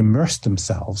immersed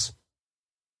themselves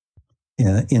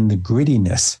in the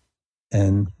grittiness.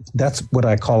 And that's what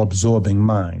I call absorbing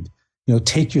mind. You know,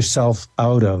 take yourself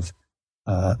out of,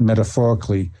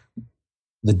 metaphorically,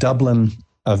 the Dublin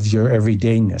of your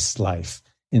everydayness life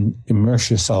and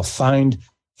immerse yourself.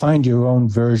 Find your own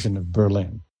version of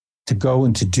Berlin, to go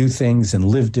and to do things and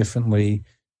live differently,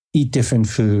 eat different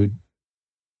food,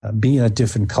 be in a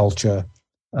different culture.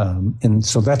 And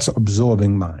so that's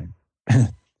absorbing mind.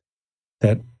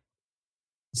 That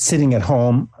sitting at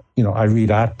home, you know, I read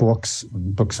art books,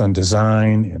 books on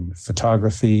design and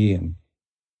photography, and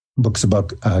books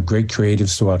about great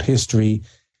creatives throughout history,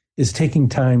 is taking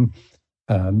time,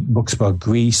 books about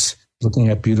Greece, looking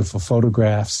at beautiful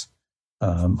photographs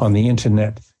on the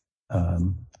internet.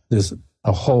 There's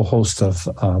a whole host of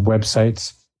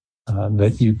websites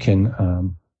that you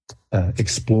can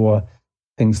explore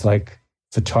things like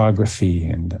photography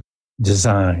and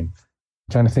design.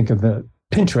 I'm trying to think of the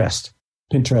Pinterest.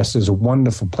 Pinterest is a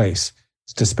wonderful place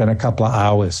to spend a couple of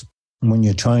hours when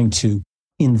you're trying to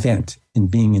invent and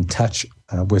being in touch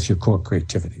with your core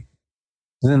creativity.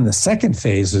 And then the second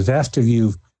phase is after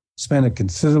you've spent a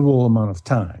considerable amount of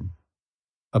time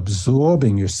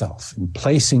absorbing yourself and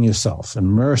placing yourself,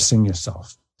 immersing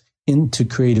yourself into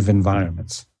creative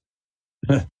environments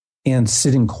and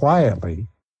sitting quietly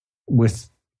with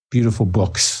beautiful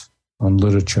books on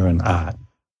literature and art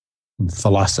and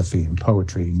philosophy and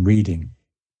poetry and reading,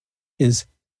 is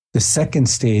the second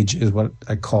stage is what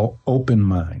I call open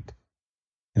mind.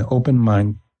 An open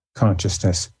mind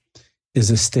consciousness is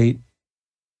a state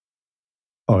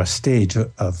or a stage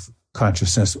of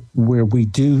consciousness where we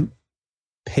do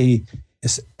pay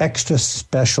this extra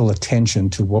special attention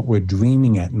to what we're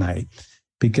dreaming at night,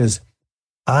 because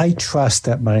I trust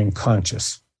that my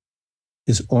unconscious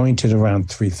is oriented around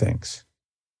three things.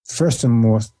 First and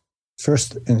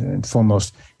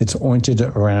foremost, it's oriented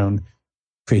around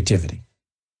creativity.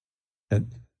 That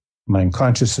my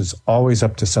unconscious is always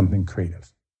up to something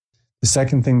creative. The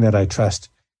second thing that I trust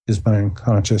is my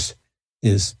unconscious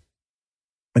is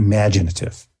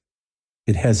imaginative.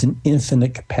 It has an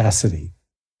infinite capacity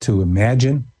to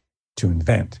imagine, to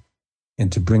invent,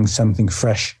 and to bring something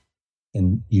fresh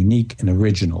and unique and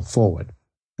original forward.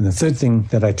 And the third thing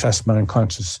that I trust my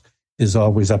unconscious is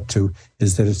always up to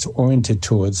is that it's oriented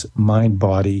towards mind,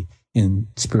 body, and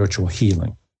spiritual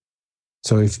healing.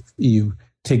 So if you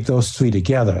take those three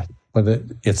together, whether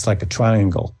it's like a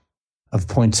triangle of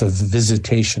points of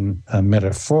visitation,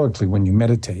 metaphorically, when you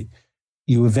meditate,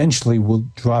 you eventually will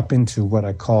drop into what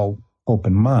I call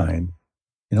open mind.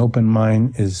 An open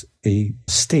mind is a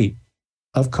state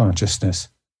of consciousness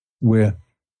where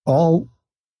all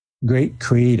great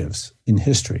creatives in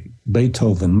history,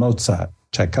 Beethoven, Mozart,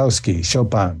 Tchaikovsky,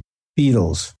 Chopin,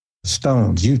 Beatles,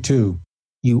 Stones, U2,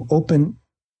 you open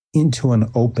into an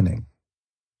opening.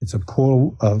 It's a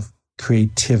portal of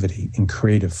creativity and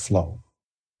creative flow.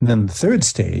 And then the third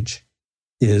stage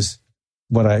is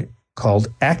what I called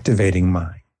activating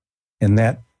mind. And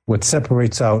that what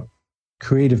separates out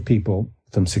creative people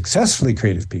from successfully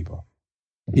creative people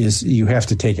is you have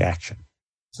to take action.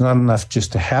 It's not enough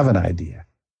just to have an idea,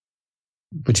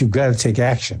 but you've got to take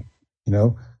action. You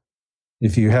know,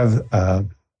 if you have,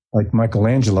 like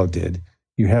Michelangelo did,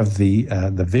 you have the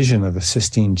vision of a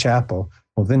Sistine Chapel.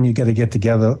 Well, then you got to get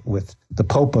together with the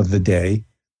Pope of the day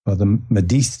or the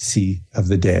Medici of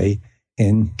the day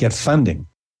and get funding.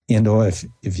 And or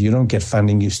if you don't get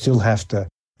funding, you still have to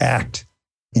act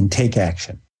and take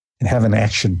action and have an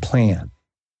action plan.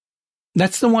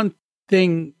 That's the one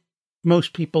thing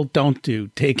most people don't do,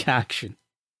 take action.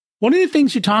 One of the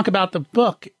things you talk about in the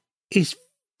book is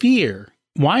fear.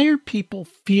 Why are people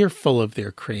fearful of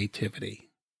their creativity?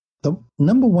 The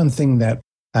number one thing that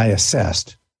I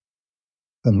assessed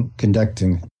from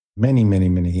conducting many, many,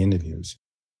 many interviews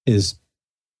is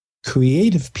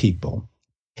creative people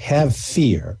have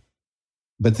fear,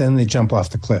 but then they jump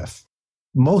off the cliff.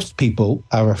 Most people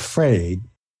are afraid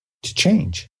to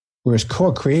change, whereas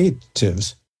core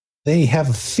creatives, they have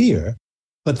a fear,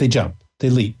 but they jump, they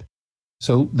leap.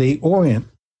 So they orient,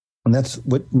 and that's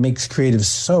what makes creatives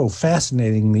so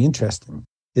fascinatingly interesting,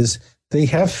 is they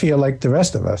have fear like the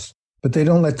rest of us, but they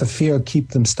don't let the fear keep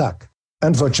them stuck.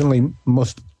 Unfortunately,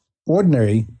 most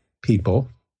ordinary people,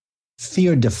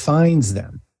 fear defines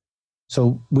them.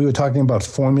 So we were talking about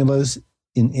formulas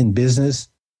in business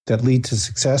that lead to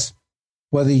success.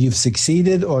 Whether you've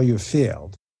succeeded or you've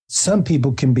failed, some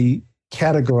people can be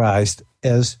categorized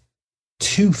as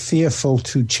too fearful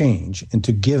to change and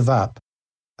to give up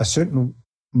a certain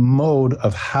mode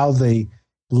of how they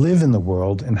live in the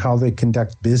world and how they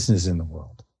conduct business in the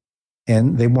world.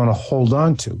 And they want to hold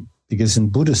on to, because in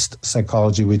Buddhist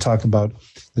psychology, we talk about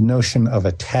the notion of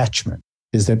attachment,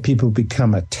 is that people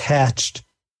become attached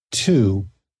to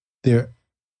their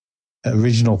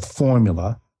original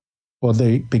formula, or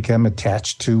they become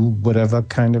attached to whatever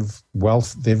kind of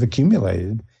wealth they've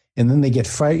accumulated. And then they get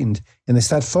frightened and they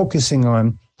start focusing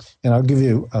on, and I'll give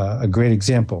you a great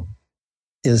example,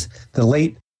 is the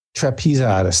late trapeze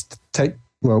artist,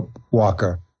 tightrope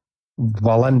walker,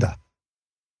 Valenda,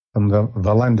 from the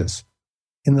Valendas.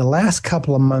 In the last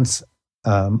couple of months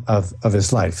of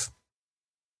his life,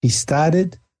 he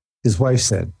started, his wife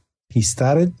said, he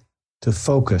started to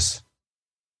focus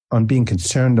on being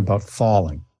concerned about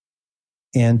falling.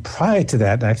 And prior to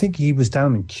that, I think he was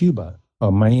down in Cuba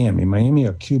or Miami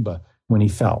or Cuba when he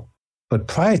fell. But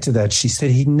prior to that, she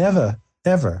said he never,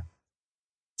 ever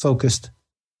focused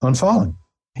on falling.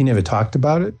 He never talked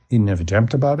about it. He never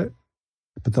dreamt about it.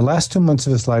 But the last 2 months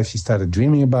of his life, he started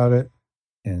dreaming about it.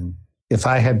 And if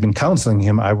I had been counseling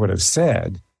him, I would have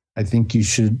said, I think you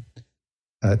should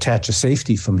attach a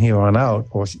safety from here on out,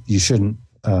 or you shouldn't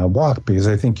walk, because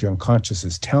I think your unconscious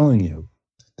is telling you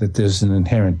that there's an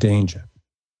inherent danger.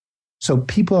 So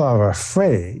people are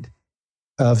afraid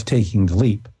of taking the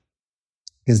leap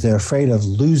because they're afraid of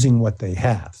losing what they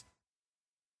have.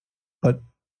 But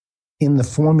in the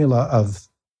formula of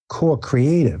core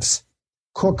creatives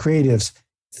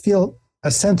feel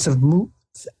a sense of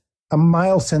a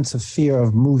mild sense of fear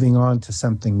of moving on to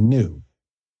something new,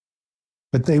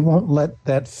 but they won't let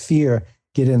that fear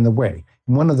get in the way.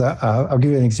 One of the, I'll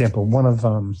give you an example. One of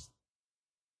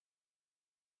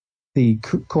the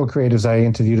co-creators I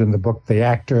interviewed in the book, the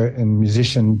actor and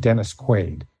musician Dennis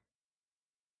Quaid,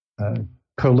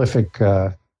 prolific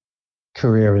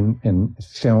career in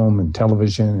film and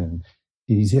television, and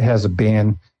he has a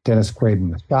band, Dennis Quaid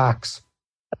and the Sharks.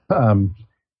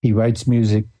 He writes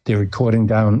music. They're recording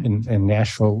down in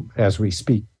Nashville as we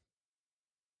speak.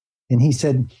 And he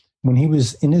said when he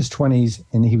was in his 20s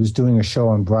and he was doing a show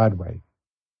on Broadway,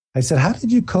 I said, how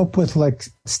did you cope with like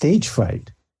stage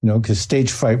fright? Because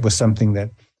stage fright was something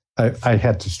that I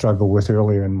had to struggle with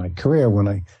earlier in my career when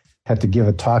I had to give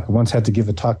a talk. I once had to give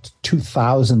a talk to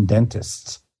 2,000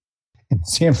 dentists in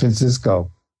San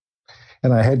Francisco.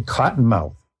 And I had cotton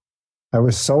mouth. I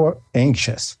was so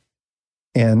anxious.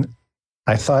 And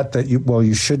I thought that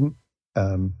you shouldn't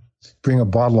bring a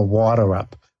bottle of water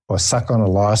up or suck on a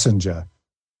lozenge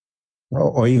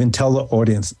or even tell the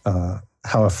audience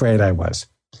how afraid I was.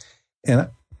 And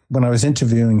when I was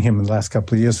interviewing him in the last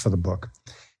couple of years for the book,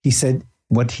 he said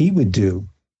what he would do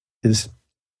is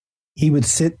he would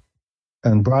sit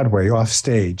on Broadway off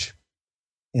stage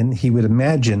and he would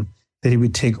imagine that he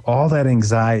would take all that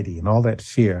anxiety and all that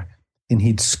fear and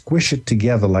he'd squish it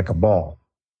together like a ball.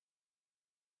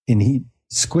 And he'd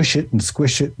squish it and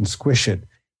squish it and squish it.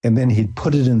 And then he'd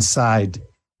put it inside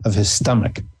of his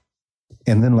stomach.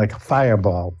 And then like a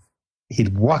fireball,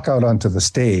 he'd walk out onto the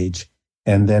stage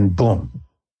and then boom,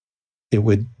 it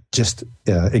would just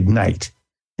ignite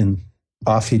and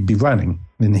off he'd be running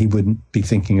and he wouldn't be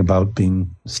thinking about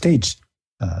being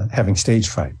having stage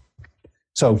fright.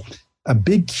 So a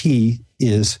big key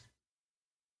is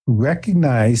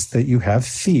recognize that you have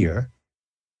fear,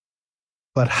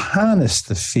 but harness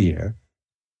the fear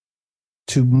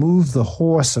to move the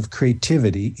horse of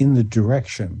creativity in the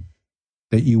direction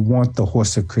that you want the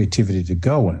horse of creativity to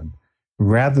go in,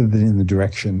 rather than in the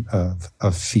direction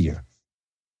of fear.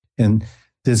 And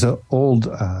there's an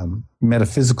old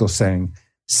metaphysical saying,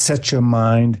 set your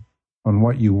mind on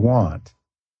what you want,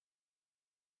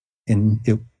 and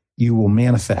you will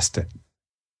manifest it.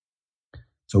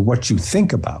 So what you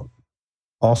think about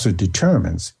also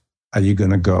determines, are you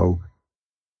going to go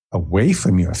away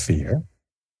from your fear?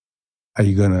 Are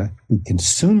you going to be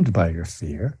consumed by your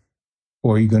fear?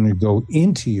 Or are you going to go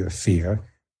into your fear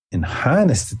and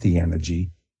harness the energy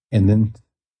and then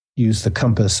use the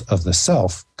compass of the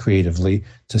self creatively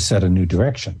to set a new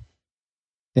direction?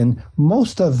 And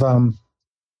most of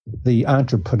the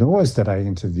entrepreneurs that I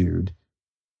interviewed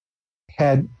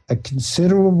had a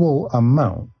considerable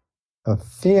amount of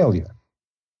failure.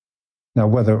 Now,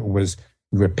 whether it was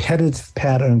repetitive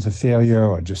patterns of failure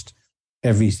or just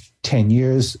every 10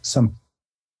 years, some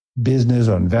business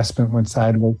or investment went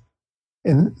sideways,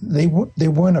 and they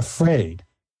weren't afraid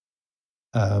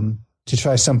to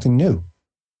try something new.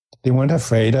 They weren't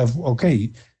afraid of,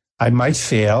 okay, I might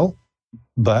fail,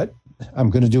 but I'm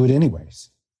going to do it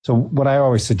anyways. So what I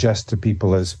always suggest to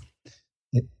people is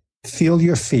feel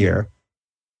your fear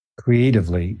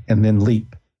creatively and then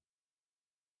leap.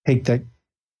 Take that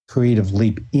creative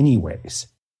leap anyways,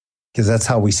 because that's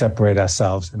how we separate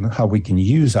ourselves and how we can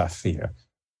use our fear.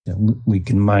 We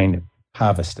can mine it,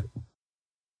 harvest it.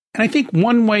 And I think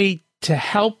one way to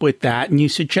help with that, and you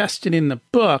suggested in the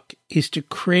book, is to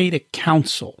create a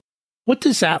council. What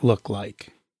does that look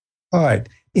like? All right.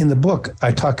 In the book,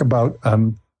 I talk about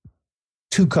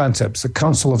two concepts, a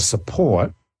council of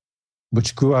support,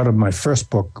 which grew out of my first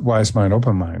book, Wise Mind,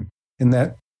 Open Mind, in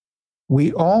that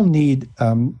we all need,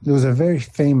 there was a very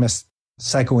famous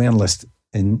psychoanalyst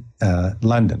in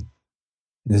London.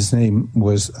 His name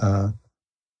was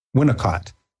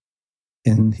Winnicott.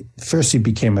 And first he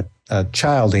became a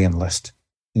child analyst.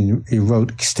 And he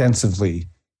wrote extensively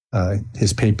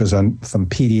his papers from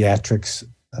pediatrics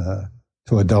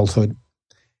to adulthood.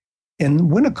 And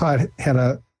Winnicott had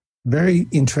a very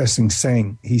interesting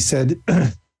saying. He said,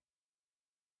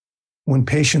 when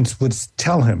patients would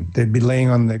tell him, they'd be laying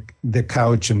on the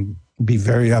couch and be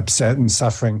very upset and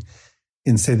suffering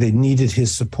and say they needed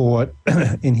his support.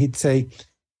 And he'd say,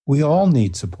 we all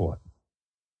need support.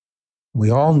 We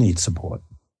all need support.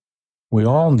 We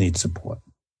all need support.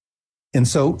 And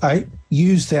so I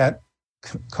use that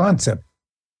concept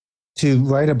to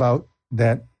write about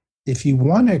that. If you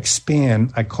want to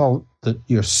expand, I call it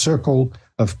your circle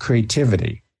of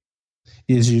creativity,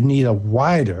 is you need a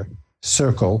wider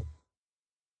circle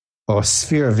or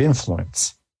sphere of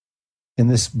influence. In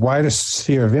this wider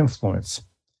sphere of influence,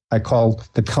 I call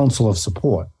the council of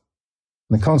support.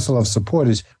 And the council of support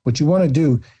is what you want to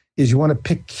do is you want to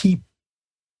pick key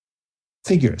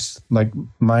figures like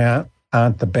my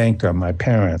aunt, the banker, my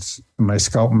parents, my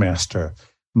scoutmaster,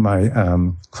 my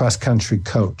cross-country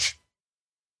coach,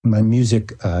 my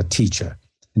music teacher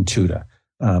and tutor,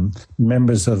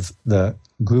 members of the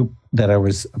group that I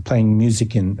was playing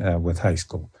music in with high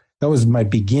school. That was my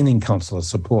beginning council of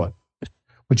support.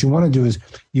 What you want to do is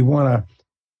you want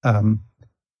to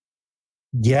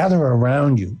gather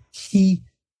around you key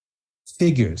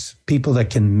figures, people that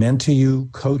can mentor you,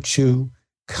 coach you,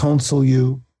 counsel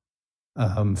you,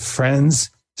 friends,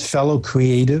 fellow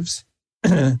creatives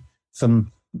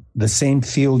from the same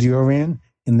field you're in,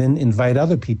 and then invite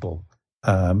other people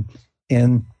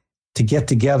and to get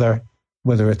together,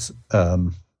 whether it's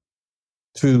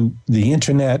through the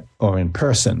internet or in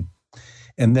person.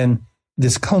 And then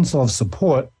this council of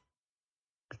support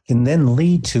can then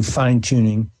lead to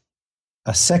fine-tuning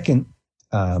a second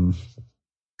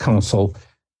council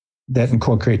that in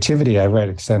core creativity I write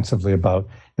extensively about,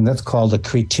 and that's called a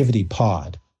creativity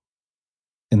pod.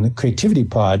 In the creativity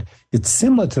pod, it's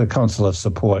similar to the council of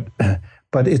support,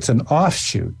 but it's an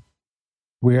offshoot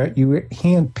where you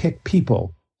handpick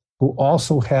people who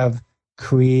also have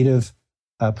creative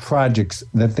projects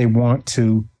that they want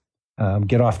to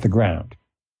get off the ground.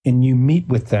 And you meet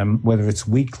with them, whether it's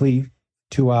weekly,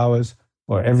 2 hours,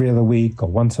 or every other week, or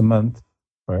once a month,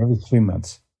 or every 3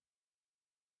 months.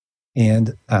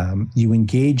 And you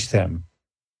engage them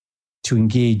to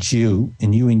engage you,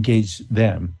 and you engage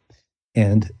them.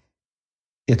 And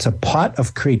it's a pot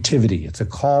of creativity. It's a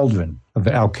cauldron of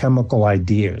alchemical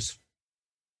ideas.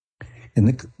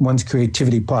 And one's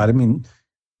creativity pot, I mean,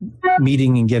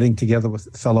 meeting and getting together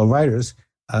with fellow writers,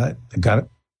 I got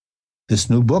this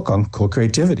new book on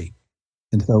co-creativity.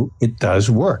 And so it does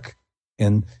work.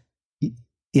 And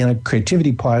in a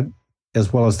creativity pod,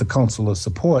 as well as the council of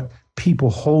support, people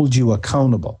hold you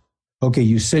accountable. Okay,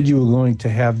 you said you were going to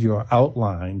have your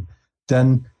outline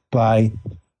done by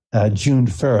June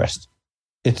 1st.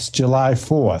 It's July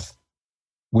 4th.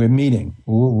 We're meeting.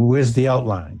 Where's the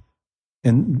outline?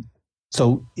 And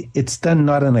so it's done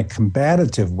not in a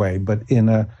combative way, but in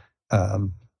a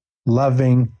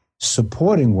loving,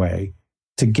 supporting way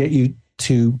to get you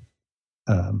to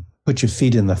put your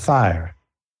feet in the fire,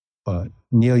 or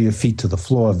nail your feet to the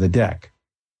floor of the deck,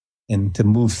 and to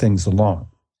move things along.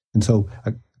 And so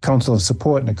a council of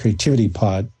support and a creativity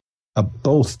pod are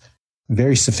both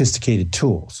very sophisticated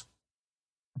tools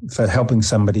for helping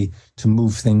somebody to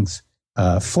move things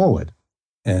forward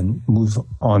and move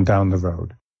on down the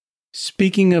road.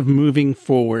 Speaking of moving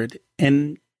forward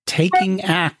and taking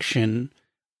action,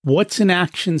 what's an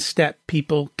action step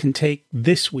people can take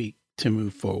this week to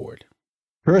move forward?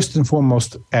 First and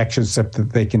foremost action step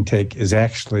that they can take is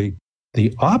actually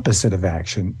the opposite of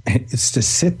action. It's to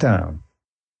sit down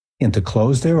and to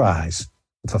close their eyes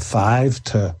for 5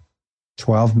 to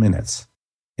 12 minutes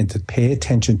and to pay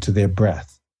attention to their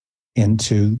breath and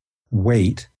to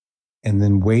wait, and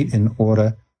then wait in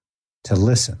order to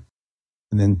listen,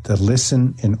 and then to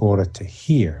listen in order to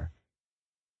hear,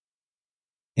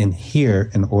 and hear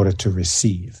in order to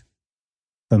receive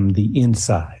from the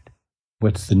inside.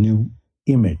 What's the new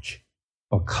image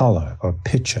or color or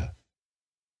picture,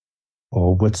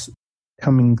 or what's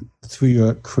coming through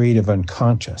your creative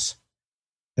unconscious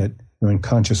that your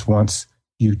unconscious wants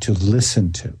you to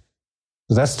listen to.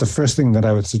 So that's the first thing that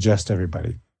I would suggest to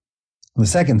everybody. The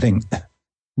second thing,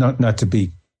 not to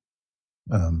be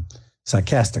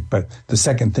sarcastic, but the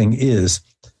second thing is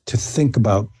to think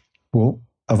about, well,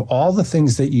 of all the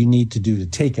things that you need to do to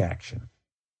take action,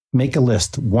 make a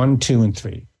list, 1, 2, and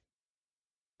 3.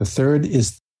 The third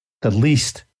is the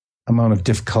least amount of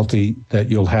difficulty that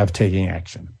you'll have taking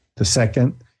action. The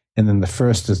second, and then the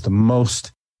first is the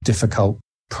most difficult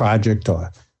project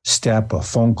or step or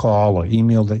phone call or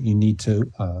email that you need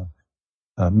to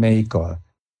make, or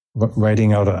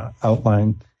writing out an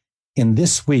outline. And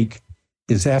this week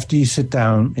is after you sit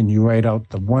down and you write out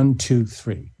the 1, 2,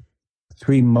 3.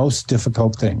 3 most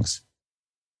difficult things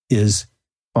is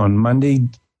on Monday,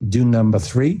 do number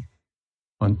 3.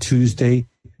 On Tuesday,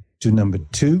 do number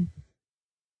 2.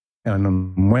 And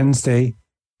on Wednesday,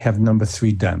 have number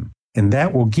 3 done. And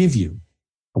that will give you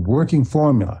a working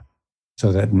formula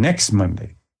so that next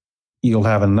Monday, you'll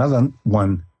have another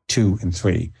 1, 2, and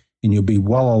 3, and you'll be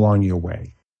well along your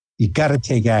way. You got to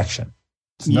take action.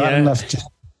 It's not enough just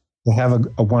to have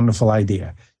a wonderful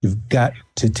idea. You've got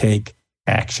to take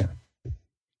action.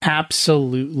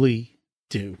 Absolutely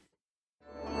do.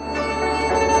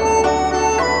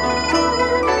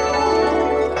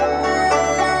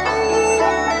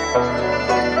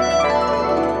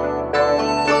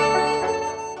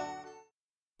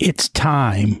 It's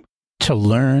time to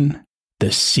learn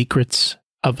the secrets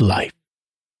of life.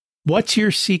 What's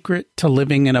your secret to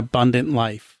living an abundant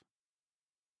life?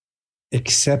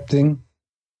 Accepting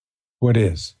what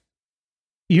is.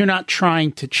 You're not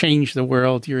trying to change the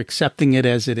world. You're accepting it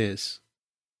as it is.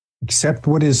 Accept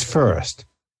what is first,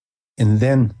 and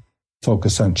then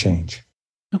focus on change.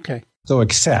 Okay. So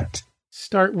accept.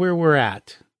 Start where we're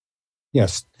at.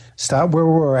 Yes. Start where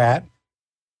we're at.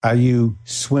 Are you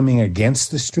swimming against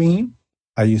the stream?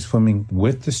 Are you swimming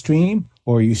with the stream?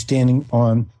 Or are you standing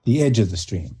on the edge of the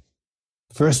stream?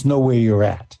 First, know where you're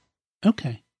at.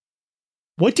 Okay.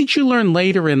 What did you learn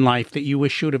later in life that you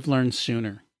wish you would have learned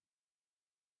sooner?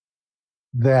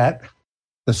 That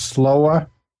the slower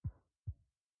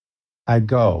I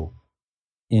go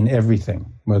in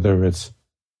everything, whether it's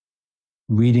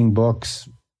reading books,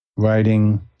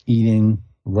 writing, eating,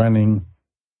 running,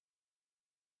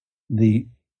 the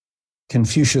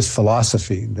Confucius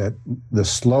philosophy that the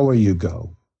slower you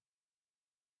go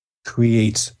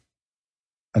creates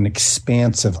an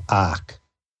expansive arc,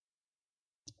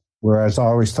 whereas I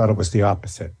always thought it was the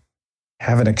opposite.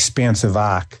 Have an expansive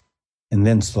arc and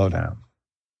then slow down.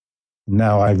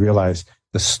 Now I realize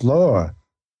the slower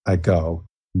I go,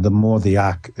 the more the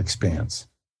arc expands.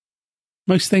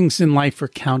 Most things in life are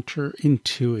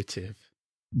counterintuitive.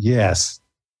 Yes,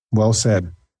 well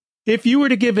said. If you were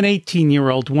to give an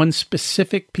 18-year-old one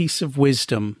specific piece of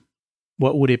wisdom,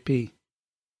 what would it be?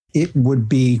 It would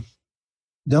be,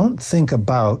 don't think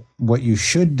about what you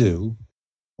should do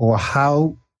or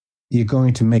how you're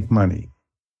going to make money.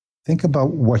 Think about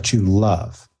what you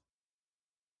love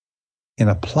and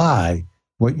apply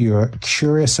what you're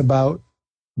curious about,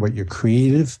 what your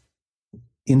creative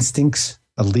instincts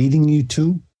are leading you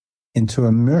to, and to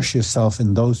immerse yourself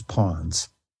in those ponds.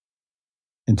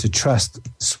 And to trust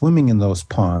swimming in those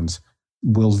ponds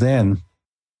will then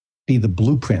be the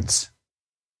blueprints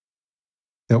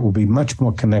that will be much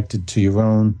more connected to your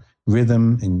own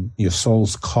rhythm and your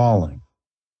soul's calling.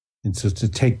 And so to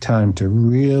take time to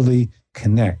really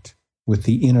connect with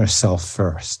the inner self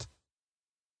first.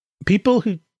 People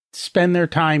who spend their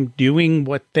time doing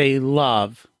what they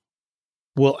love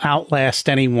will outlast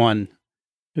anyone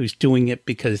who's doing it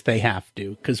because they have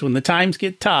to. Because when the times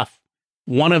get tough,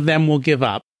 one of them will give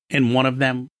up and one of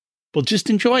them will just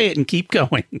enjoy it and keep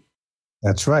going.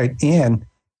 That's right. And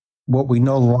what we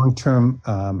know long-term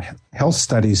health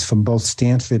studies from both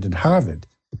Stanford and Harvard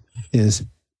is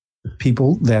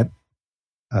people that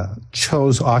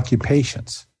chose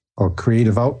occupations or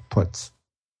creative outputs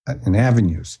and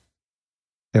avenues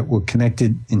that were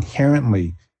connected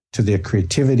inherently to their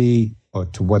creativity or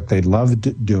to what they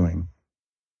loved doing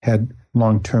had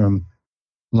long-term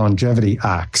longevity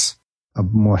arcs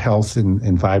of more health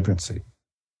and vibrancy.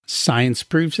 Science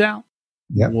proves out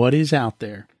Yep. what is out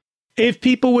there. If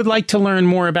people would like to learn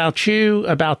more about you,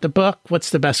 about the book, what's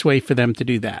the best way for them to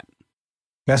do that?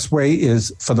 Best way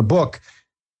is for the book,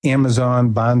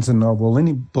 Amazon, Barnes & Noble,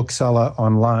 any bookseller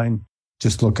online.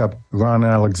 Just look up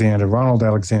Ronald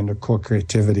Alexander, Core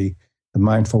Creativity, The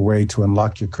Mindful Way to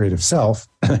Unlock Your Creative Self.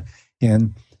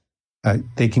 And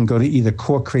they can go to either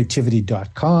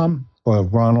corecreativity.com or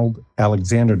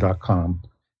ronaldalexander.com,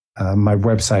 my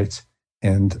websites.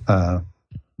 And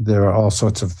there are all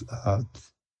sorts of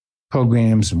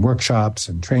programs and workshops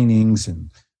and trainings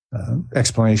and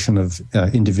explanation of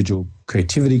individual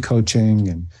creativity coaching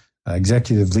and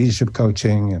executive leadership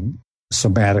coaching and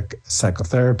somatic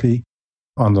psychotherapy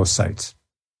on those sites.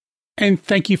 And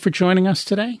thank you for joining us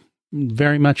today.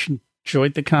 Very much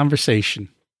enjoyed the conversation.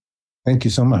 Thank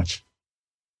you so much.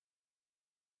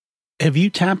 Have you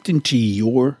tapped into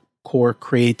your core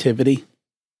creativity?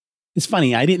 It's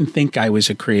funny, I didn't think I was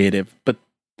a creative, but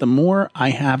the more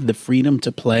I have the freedom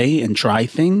to play and try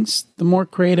things, the more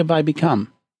creative I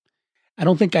become. I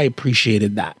don't think I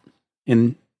appreciated that.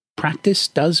 And practice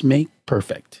does make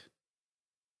perfect.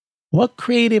 What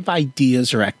creative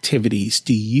ideas or activities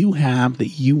do you have that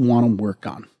you want to work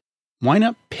on? Why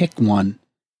not pick one,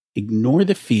 ignore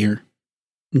the fear,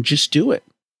 and just do it?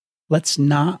 Let's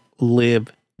not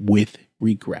live with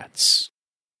regrets.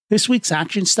 This week's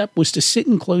action step was to sit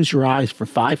and close your eyes for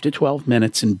 5 to 12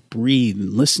 minutes and breathe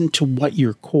and listen to what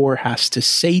your core has to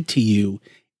say to you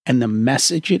and the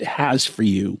message it has for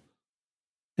you.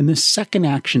 And the second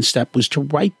action step was to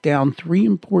write down 3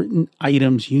 important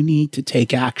items you need to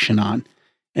take action on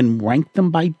and rank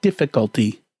them by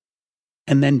difficulty,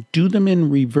 and then do them in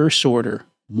reverse order,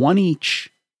 one each,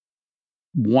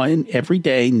 one every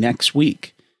day next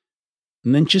week.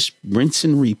 And then just rinse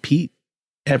and repeat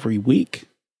every week.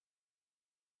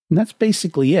 And that's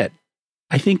basically it.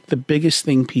 I think the biggest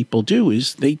thing people do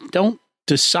is they don't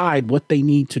decide what they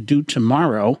need to do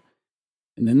tomorrow,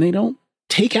 and then they don't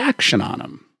take action on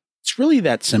them. It's really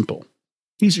that simple.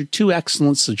 These are 2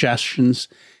 excellent suggestions,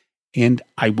 and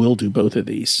I will do both of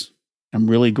these. I'm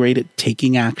really great at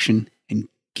taking action and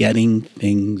getting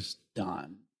things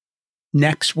done.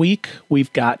 Next week,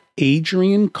 we've got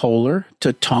Adrian Kohler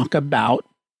to talk about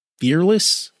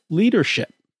fearless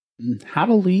leadership and how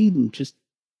to lead and just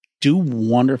do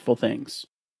wonderful things.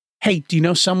 Hey, do you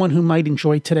know someone who might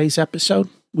enjoy today's episode?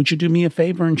 Would you do me a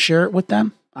favor and share it with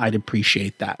them? I'd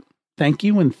appreciate that. Thank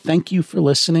you, and thank you for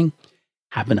listening.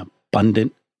 Have an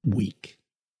abundant week.